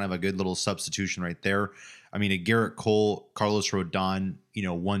that's kind of a good little substitution right there. I mean, a Garrett Cole, Carlos Rodon,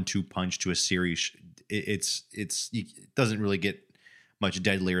 1-2 punch to a series. It doesn't really get much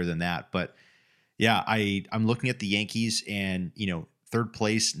deadlier than that. But yeah, I'm looking at the Yankees and, third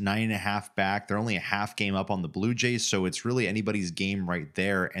place, 9.5 back. They're only a half game up on the Blue Jays, so it's really anybody's game right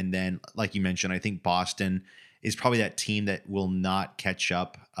there. And then, like you mentioned, I think Boston is probably that team that will not catch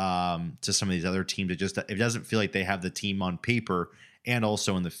up to some of these other teams. It doesn't feel like they have the team on paper and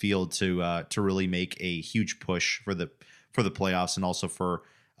also in the field to really make a huge push for the playoffs and also for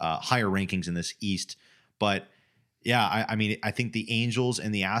higher rankings in this East. But yeah, I think the Angels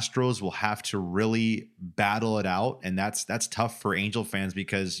and the Astros will have to really battle it out, and that's tough for Angel fans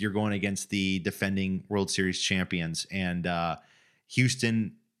because you're going against the defending World Series champions, and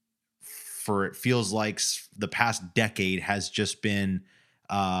Houston, for it feels like the past decade, has just been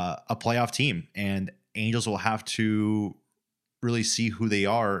a playoff team, and Angels will have to really see who they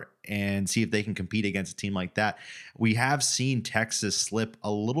are and see if they can compete against a team like that. We have seen Texas slip a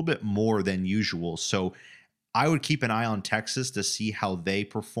little bit more than usual, so I would keep an eye on Texas to see how they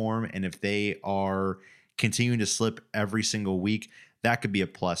perform, and if they are continuing to slip every single week, that could be a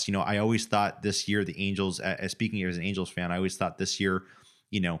plus. I always thought this year the Angels, speaking as an Angels fan, I always thought this year,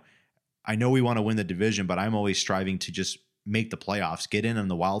 I know we want to win the division, but I'm always striving to just make the playoffs, get in on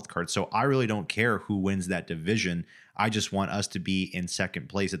the wild card. So I really don't care who wins that division. I just want us to be in second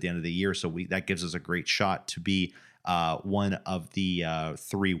place at the end of the year. So that gives us a great shot to be one of the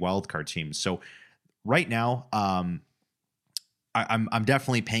 3 wild card teams. So right now, I'm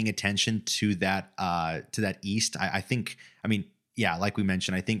definitely paying attention to that East. I think, like we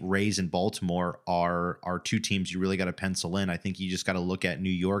mentioned, I think Rays and Baltimore are 2 teams you really got to pencil in. I think you just got to look at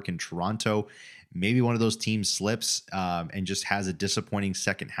New York and Toronto. Maybe one of those teams slips and just has a disappointing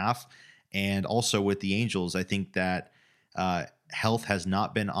second half. And also with the Angels, I think that health has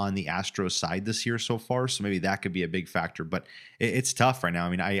not been on the Astros side this year so far, so maybe that could be a big factor. But it's tough right now.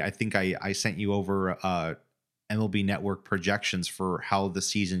 I think I sent you over MLB Network projections for how the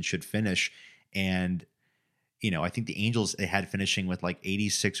season should finish, and I think the Angels, they had finishing with like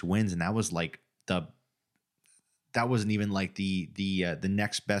 86 wins, and that was like that wasn't even like the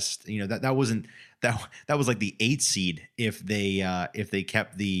next best. That wasn't that was like the 8th seed if they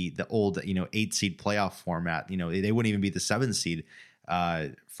kept the old 8 seed playoff format. They wouldn't even be the 7th seed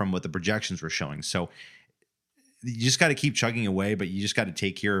from what the projections were showing. So you just got to keep chugging away, but you just got to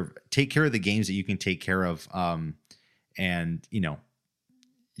take care of the games that you can take care of. And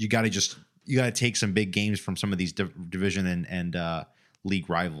you got to take some big games from some of these division and league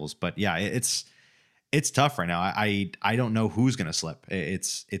rivals. But yeah, it's tough right now. I don't know who's going to slip.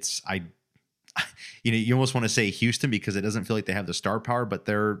 You almost want to say Houston because it doesn't feel like they have the star power, but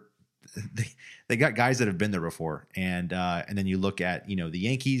they got guys that have been there before. And then you look at, the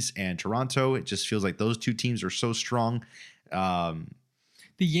Yankees and Toronto, it just feels like those 2 teams are so strong. The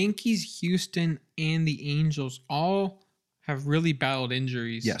Yankees, Houston, and the Angels all have really battled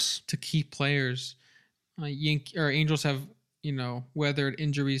injuries. Yes. To key players. Angels have, weathered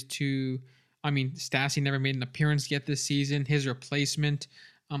injuries to, Stassi never made an appearance yet this season. His replacement,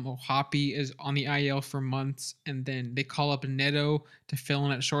 Ohapi, is on the IL for months, and then they call up Neto to fill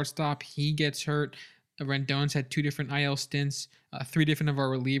in at shortstop. He gets hurt. Rendon's had 2 different IL stints. 3 different of our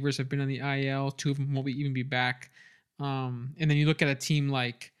relievers have been on the IL. 2 of them won't even be back. And then you look at a team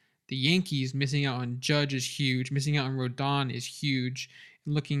like the Yankees, missing out on Judge is huge. Missing out on Rodon is huge.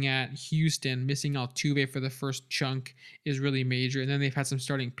 Looking at Houston, missing Altuve for the first chunk is really major. And then they've had some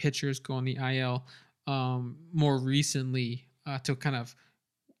starting pitchers go on the IL more recently to kind of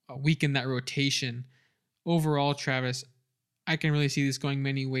weaken that rotation. Overall, Travis, I can really see this going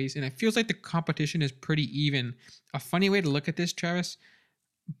many ways. And it feels like the competition is pretty even. A funny way to look at this, Travis,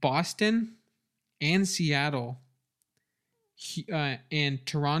 Boston and Seattle and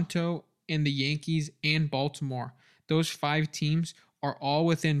Toronto and the Yankees and Baltimore, those 5 teams are all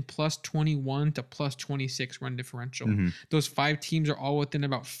within plus 21 to plus 26 run differential. Mm-hmm. Those 5 teams are all within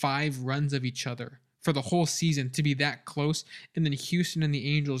about 5 runs of each other for the whole season to be that close. And then Houston and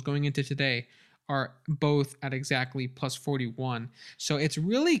the Angels going into today are both at exactly plus 41. So it's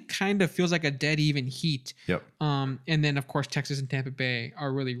really kind of feels like a dead even heat. Yep. And then of course Texas and Tampa Bay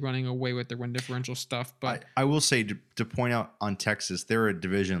are really running away with the run differential stuff. But I will say to point out on Texas, they're a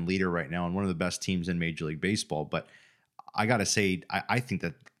division leader right now and one of the best teams in Major League Baseball. But I got to say, I think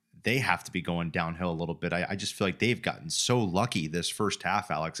that they have to be going downhill a little bit. I just feel like they've gotten so lucky this first half,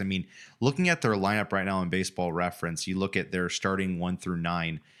 Alex. I mean, looking at their lineup right now in Baseball Reference, you look at their starting 1 through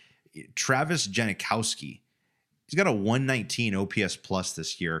 9. Travis Janikowski, he's got a 119 OPS plus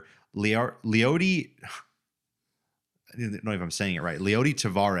this year. Leody, I don't know if I'm saying it right. Leody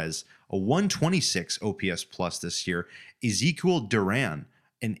Tavares, a 126 OPS plus this year. Ezekiel Duran,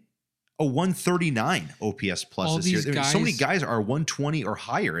 a 139 OPS plus all this year. these guys, so many guys are 120 or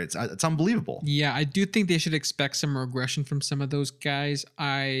higher. It's unbelievable. Yeah, I do think they should expect some regression from some of those guys.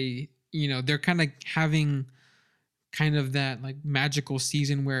 They're kind of having kind of that like magical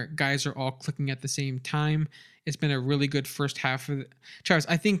season where guys are all clicking at the same time. It's been a really good first half of Travis.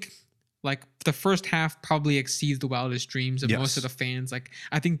 I think like the first half probably exceeds the wildest dreams of most of the fans. Like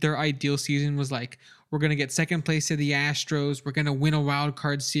I think their ideal season was like, we're going to get second place to the Astros. We're going to win a wild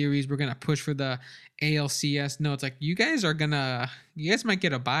card series. We're going to push for the ALCS. No, it's like, you guys might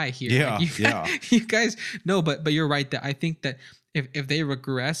get a bye here. Yeah. Like you guys, no, but you're right that I think that if they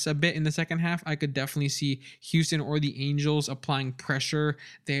regress a bit in the second half, I could definitely see Houston or the Angels applying pressure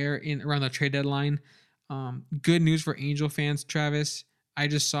there in around the trade deadline. Good news for Angel fans, Travis. I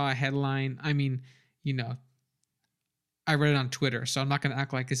just saw a headline. I mean, I read it on Twitter, so I'm not going to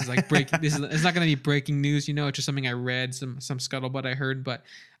act like this is like breaking. It's not going to be breaking news. It's just something I read, some scuttlebutt I heard. But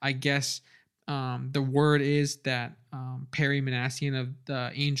I guess the word is that Perry Manassian of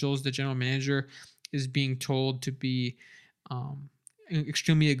the Angels, the general manager, is being told to be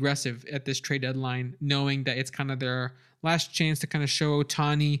extremely aggressive at this trade deadline, knowing that it's kind of their last chance to kind of show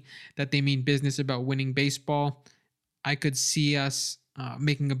Ohtani that they mean business about winning baseball. I could see us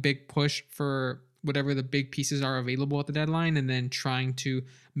making a big push for whatever the big pieces are available at the deadline and then trying to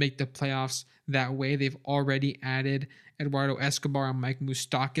make the playoffs that way. They've already added Eduardo Escobar and Mike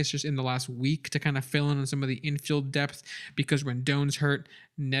Moustakas just in the last week to kind of fill in on some of the infield depth because Rendon's hurt,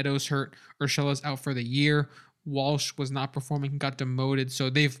 Neto's hurt, Urshela's out for the year. Walsh was not performing, got demoted.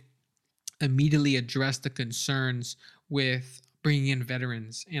 So they've immediately addressed the concerns with bringing in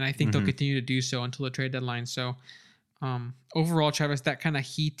veterans. And I think they'll continue to do so until the trade deadline. So overall, Travis, that kind of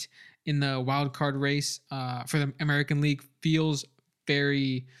heat in the wild card race for the American League feels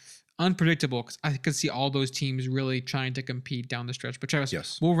very unpredictable because I could see all those teams really trying to compete down the stretch. But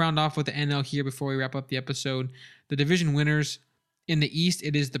Travis, we'll round off with the NL here before we wrap up the episode. The division winners in the East,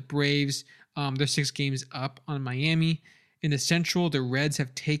 it is the Braves. They're 6 games up on Miami. In the Central, the Reds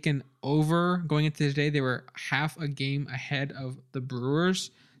have taken over. Going into today, they were half a game ahead of the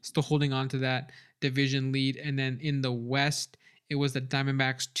Brewers, still holding on to that division lead. And then in the West, it was the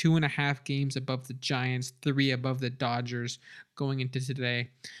Diamondbacks 2.5 games above the Giants, 3 above the Dodgers going into today.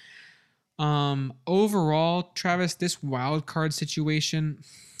 Overall, Travis, this wild card situation,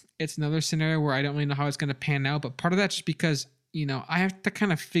 it's another scenario where I don't really know how it's going to pan out. But part of that's just because, I have to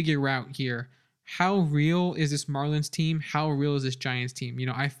kind of figure out here, how real is this Marlins team? How real is this Giants team?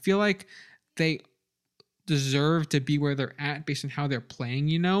 I feel like they deserve to be where they're at based on how they're playing,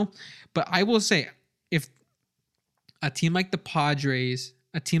 But I will say, if a team like the Padres,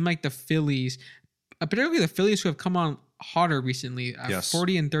 a team like the Phillies, particularly the Phillies who have come on hotter recently,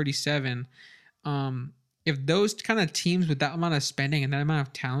 40 and 37, if those kind of teams with that amount of spending and that amount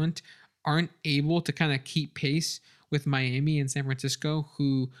of talent aren't able to kind of keep pace with Miami and San Francisco,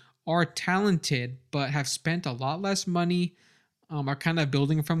 who are talented but have spent a lot less money, are kind of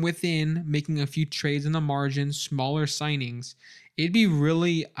building from within, making a few trades in the margin, smaller signings, it'd be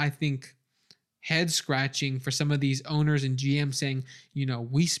really, I think, head scratching for some of these owners and GMs saying,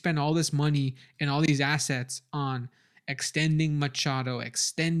 we spent all this money and all these assets on extending Machado,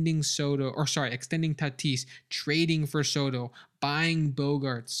 extending Tatis, trading for Soto, buying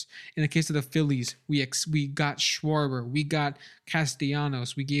Bogarts. In the case of the Phillies, we got Schwarber, we got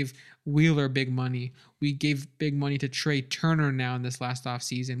Castellanos, we gave Wheeler big money, we gave big money to Trey Turner now in this last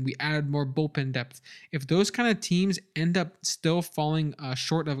offseason. We added more bullpen depth. If those kind of teams end up still falling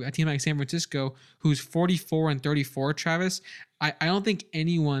short of a team like San Francisco, who's 44 and 34, Travis, I don't think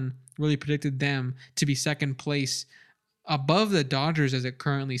anyone really predicted them to be second place above the Dodgers as it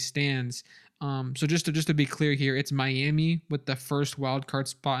currently stands. So just to be clear here, it's Miami with the first wild card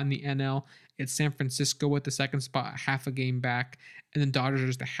spot in the NL. It's San Francisco with the second spot, half a game back, and then Dodgers are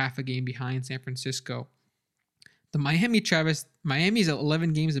just a half a game behind San Francisco. The Miami's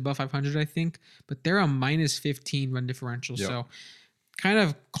 11 games above 500, I think, but they're a minus 15 run differential. Yep. So kind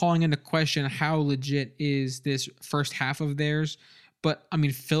of calling into question how legit is this first half of theirs. But I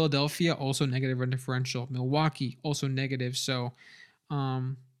mean, Philadelphia also negative run differential, Milwaukee also negative. So,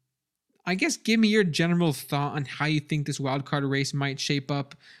 um, I guess give me your general thought on how you think this wild card race might shape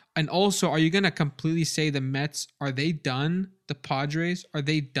up. And also, are you going to completely say the Mets, are they done? The Padres, are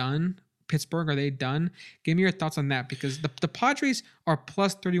they done? Pittsburgh, are they done? Give me your thoughts on that because the Padres are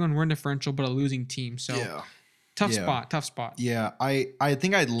plus 31 run differential, but a losing team. So Yeah. tough Yeah. spot, tough spot. Yeah, I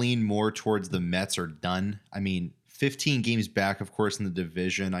think I'd lean more towards the Mets are done. I mean, 15 games back, of course, in the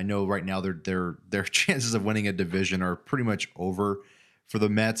division. I know right now their chances of winning a division are pretty much over. For the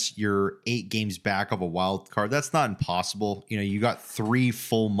Mets, you're 8 games back of a wild card. That's not impossible. You know, you got 3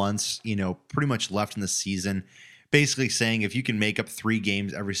 full months, pretty much left in the season. Basically saying if you can make up 3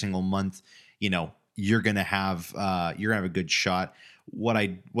 games every single month, you're gonna have a good shot. What I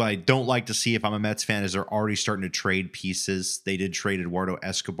don't like to see if I'm a Mets fan is they're already starting to trade pieces. They did trade Eduardo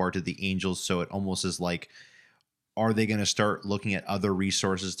Escobar to the Angels, so it almost is like, are they going to start looking at other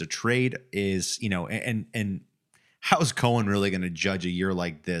resources to trade? And how's Cohen really going to judge a year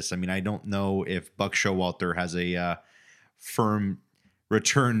like this? I mean, I don't know if Buck Showalter has a firm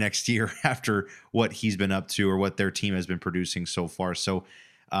return next year after what he's been up to or what their team has been producing so far. So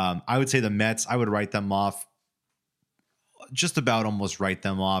I would say the Mets, I would write them off. Just about almost write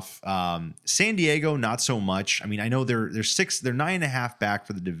them off. San Diego, not so much. I mean, I know they're 9.5 back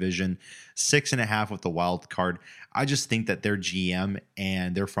for the division, 6.5 with the wild card. I just think that their GM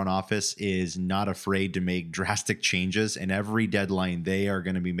and their front office is not afraid to make drastic changes, and every deadline they are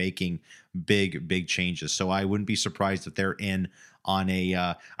going to be making big changes. So I wouldn't be surprised if they're in on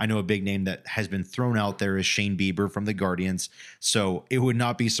I know a big name that has been thrown out there is Shane Bieber from the Guardians. So it would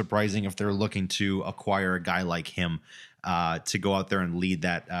not be surprising if they're looking to acquire a guy like him to go out there and lead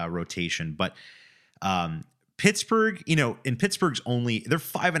that rotation. But Pittsburgh, in Pittsburgh's they're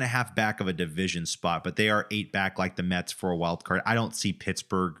 5.5 back of a division spot, but they are 8 back like the Mets for a wild card. I don't see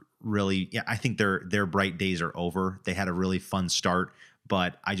Pittsburgh really. Yeah, I think their bright days are over. They had a really fun start,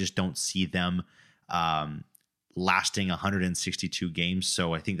 but I just don't see them lasting 162 games.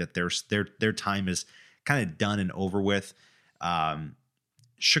 So I think that their time is kind of done and over with.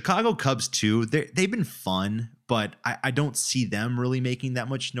 Chicago Cubs too. They've been fun, but I don't see them really making that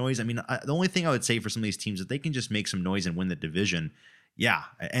much noise. I mean, the only thing I would say for some of these teams is that they can just make some noise and win the division. Yeah,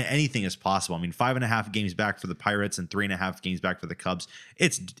 anything is possible. I mean, 5.5 games back for the Pirates and 3.5 games back for the Cubs.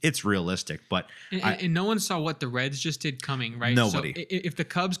 It's realistic, but and no one saw what the Reds just did coming, right? Nobody. So if the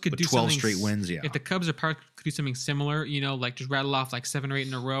Cubs could do 12 something, straight wins, yeah. If the Cubs could do something similar, like just rattle off like 7 or 8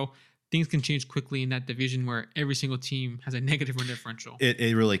 in a row, things can change quickly in that division where every single team has a negative run differential.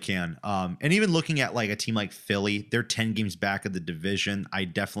 It really can. And even looking at like a team like Philly, they're 10 games back of the division. I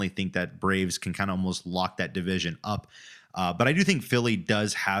definitely think that Braves can kind of almost lock that division up. But I do think Philly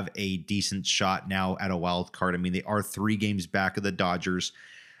does have a decent shot now at a wild card. I mean, they are 3 games back of the Dodgers.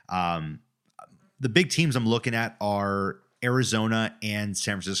 The big teams I'm looking at are Arizona and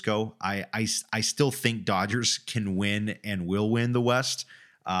San Francisco. I still think Dodgers can win and will win the West.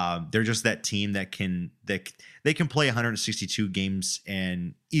 They're just that team that they can play 162 games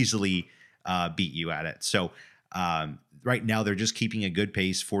and easily beat you at it. So right now they're just keeping a good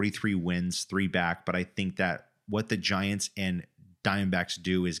pace, 43 wins, 3 back. But I think that what the Giants and Diamondbacks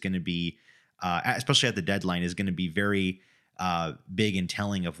do is going to be, especially at the deadline, is going to be very big and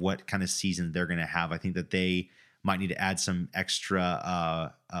telling of what kind of season they're going to have. I think that they might need to add some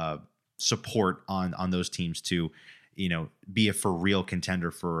extra support on those teams to, be a for real contender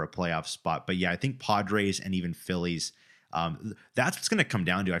for a playoff spot. But yeah, I think Padres and even Phillies, that's what's going to come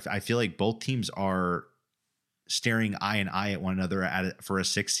down to. I feel like both teams are staring eye in eye at one another for a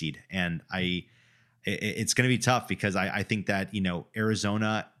 6 seed. And it's going to be tough because I think that,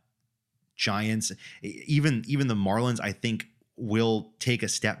 Arizona, Giants, even the Marlins, I think will take a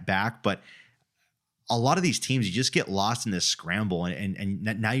step back, but a lot of these teams, you just get lost in this scramble, and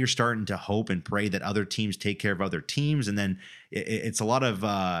now you're starting to hope and pray that other teams take care of other teams, and then it's a lot of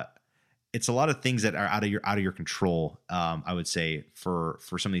things that are out of your control. I would say for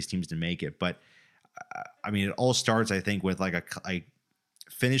some of these teams to make it, but I mean, it all starts, I think, with like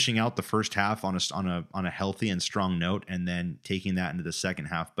finishing out the first half on a healthy and strong note, and then taking that into the second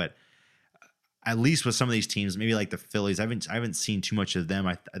half, but. At least with some of these teams, maybe like the Phillies, I haven't seen too much of them.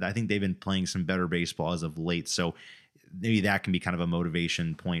 I think they've been playing some better baseball as of late, so maybe that can be kind of a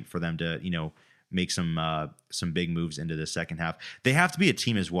motivation point for them to make some big moves into the second half. They have to be a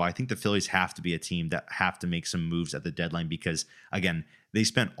team as well. I think the Phillies have to be a team that have to make some moves at the deadline because again, they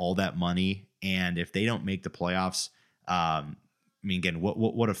spent all that money, and if they don't make the playoffs, mean, again,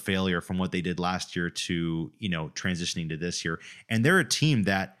 what a failure from what they did last year to, transitioning to this year. And they're a team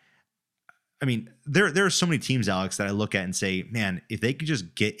that, I mean, there are so many teams, Alex, that I look at and say, man, if they could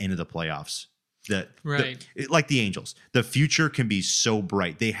just get into the playoffs, like the Angels, the future can be so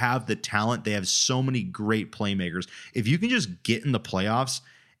bright. They have the talent. They have so many great playmakers. If you can just get in the playoffs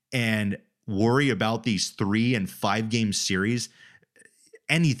and worry about these 3 and 5 game series,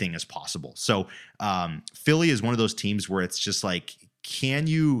 anything is possible. So Philly is one of those teams where it's just like, can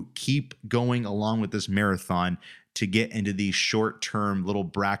you keep going along with this marathon to get into these short-term little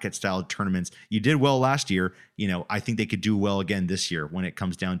bracket style tournaments? You did well last year. I think they could do well again this year when it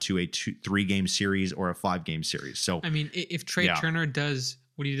comes down to a 3 game series or a 5 game series. So I mean, if Trey Turner does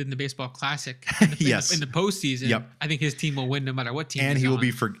what he did in the Baseball Classic in the postseason, I think his team will win no matter what team. And he will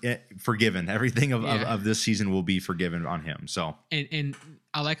be forgiven. Everything of this season will be forgiven on him. So and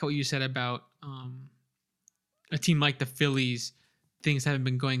I like what you said about a team like the Phillies. Things haven't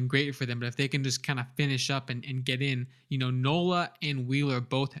been going great for them, but if they can just kind of finish up and get in, Nola and Wheeler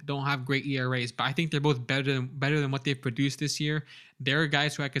both don't have great ERAs, but I think they're both better than what they've produced this year. They're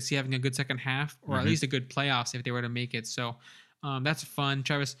guys who I could see having a good second half, or at least a good playoffs if they were to make it. So that's fun.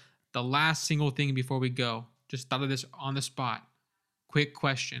 Travis, the last single thing before we go, just thought of this on the spot. Quick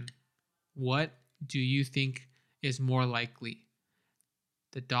question. What do you think is more likely,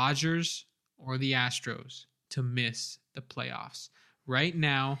 the Dodgers or the Astros to miss the playoffs? Right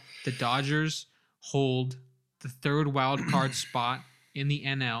now, the Dodgers hold the 3rd wild card spot in the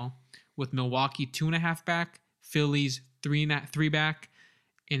NL, with Milwaukee 2.5 back, Phillies 3 back,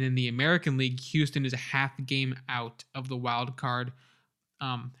 and in the American League, Houston is a half game out of the wild card,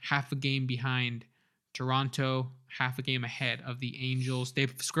 half a game behind Toronto, half a game ahead of the Angels.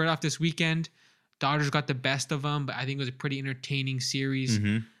 They've squared off this weekend. Dodgers got the best of them, but I think it was a pretty entertaining series.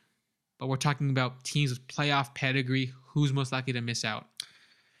 But we're talking about teams with playoff pedigree. Who's most likely to miss out?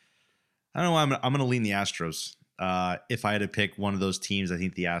 I don't know. I'm going to lean the Astros. If I had to pick one of those teams, I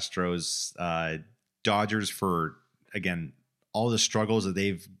think the Astros. Dodgers, for, again, all the struggles that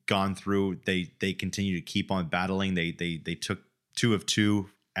they've gone through, they continue to keep on battling. They took 2 of 2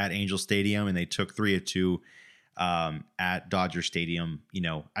 at Angel Stadium, and they took 3 of 2 at Dodger Stadium.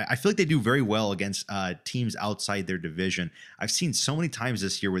 I feel like they do very well against teams outside their division. I've seen so many times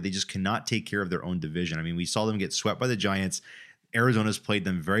this year where they just cannot take care of their own division. I mean, we saw them get swept by the Giants. Arizona's played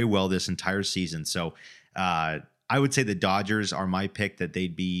them very well this entire season. So I would say the Dodgers are my pick, that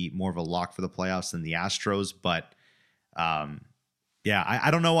they'd be more of a lock for the playoffs than the Astros. But I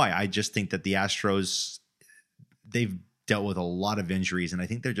don't know why. I just think that the Astros, they've dealt with a lot of injuries, and I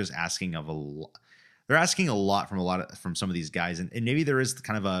think they're just asking of a lot. They're asking a lot from some of these guys, and maybe there is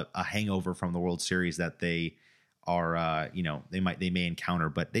kind of a hangover from the World Series that they are, they may encounter.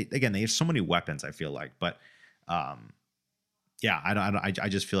 But they have so many weapons, I feel like. But I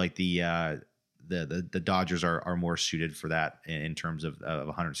just feel like the Dodgers are more suited for that in terms of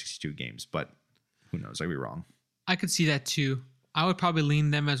 162 games. But who knows? I could be wrong. I could see that too. I would probably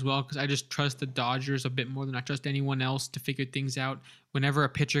lean them as well, because I just trust the Dodgers a bit more than I trust anyone else to figure things out. Whenever a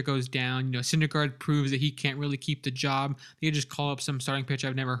pitcher goes down, Syndergaard proves that he can't really keep the job. They just call up some starting pitcher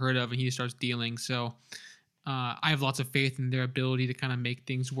I've never heard of, and he starts dealing. So I have lots of faith in their ability to kind of make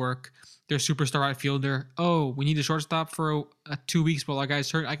things work. Their superstar outfielder, we need a shortstop for 2 weeks while our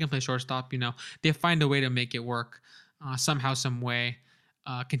guy's hurt. I can play shortstop. They find a way to make it work somehow, some way.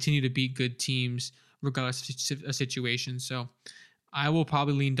 Continue to beat good teams regardless of a situation. So I will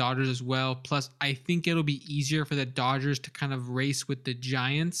probably lean Dodgers as well. Plus, I think it'll be easier for the Dodgers to kind of race with the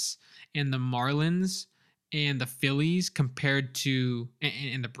Giants and the Marlins and the Phillies compared to,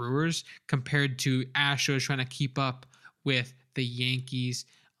 and the Brewers, compared to Astros trying to keep up with the Yankees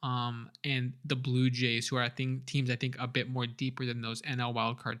and the Blue Jays, who are teams I think a bit more deeper than those NL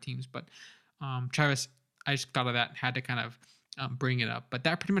wildcard teams. But Travis, I just thought of that and had to kind of bring it up. But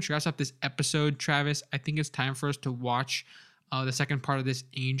that pretty much wraps up this episode, Travis. I think it's time for us to watch the second part of this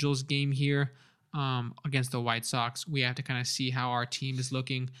Angels game here against the White Sox. We have to kind of see how our team is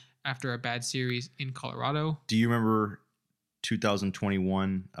looking after a bad series in Colorado. Do you remember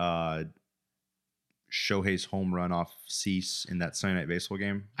 2021 Shohei's home run off Cease in that Sunday Night Baseball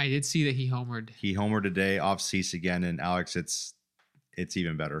game? I did see that he homered. He homered today off Cease again, and Alex, it's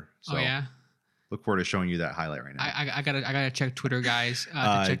even better. So, oh yeah. Look forward to showing you that highlight right now. I gotta check Twitter, guys.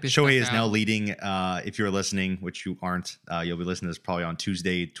 To check this Shohei is out. now leading. If you're listening, which you aren't, you'll be listening to this probably on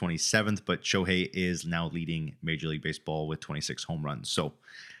Tuesday, 27th. But Shohei is now leading Major League Baseball with 26 home runs. So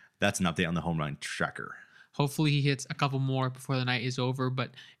that's an update on the home run tracker. Hopefully he hits a couple more before the night is over. But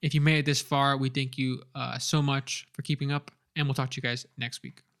if you made it this far, we thank you so much for keeping up, and we'll talk to you guys next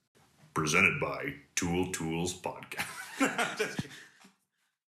week. Presented by Tool Tools Podcast.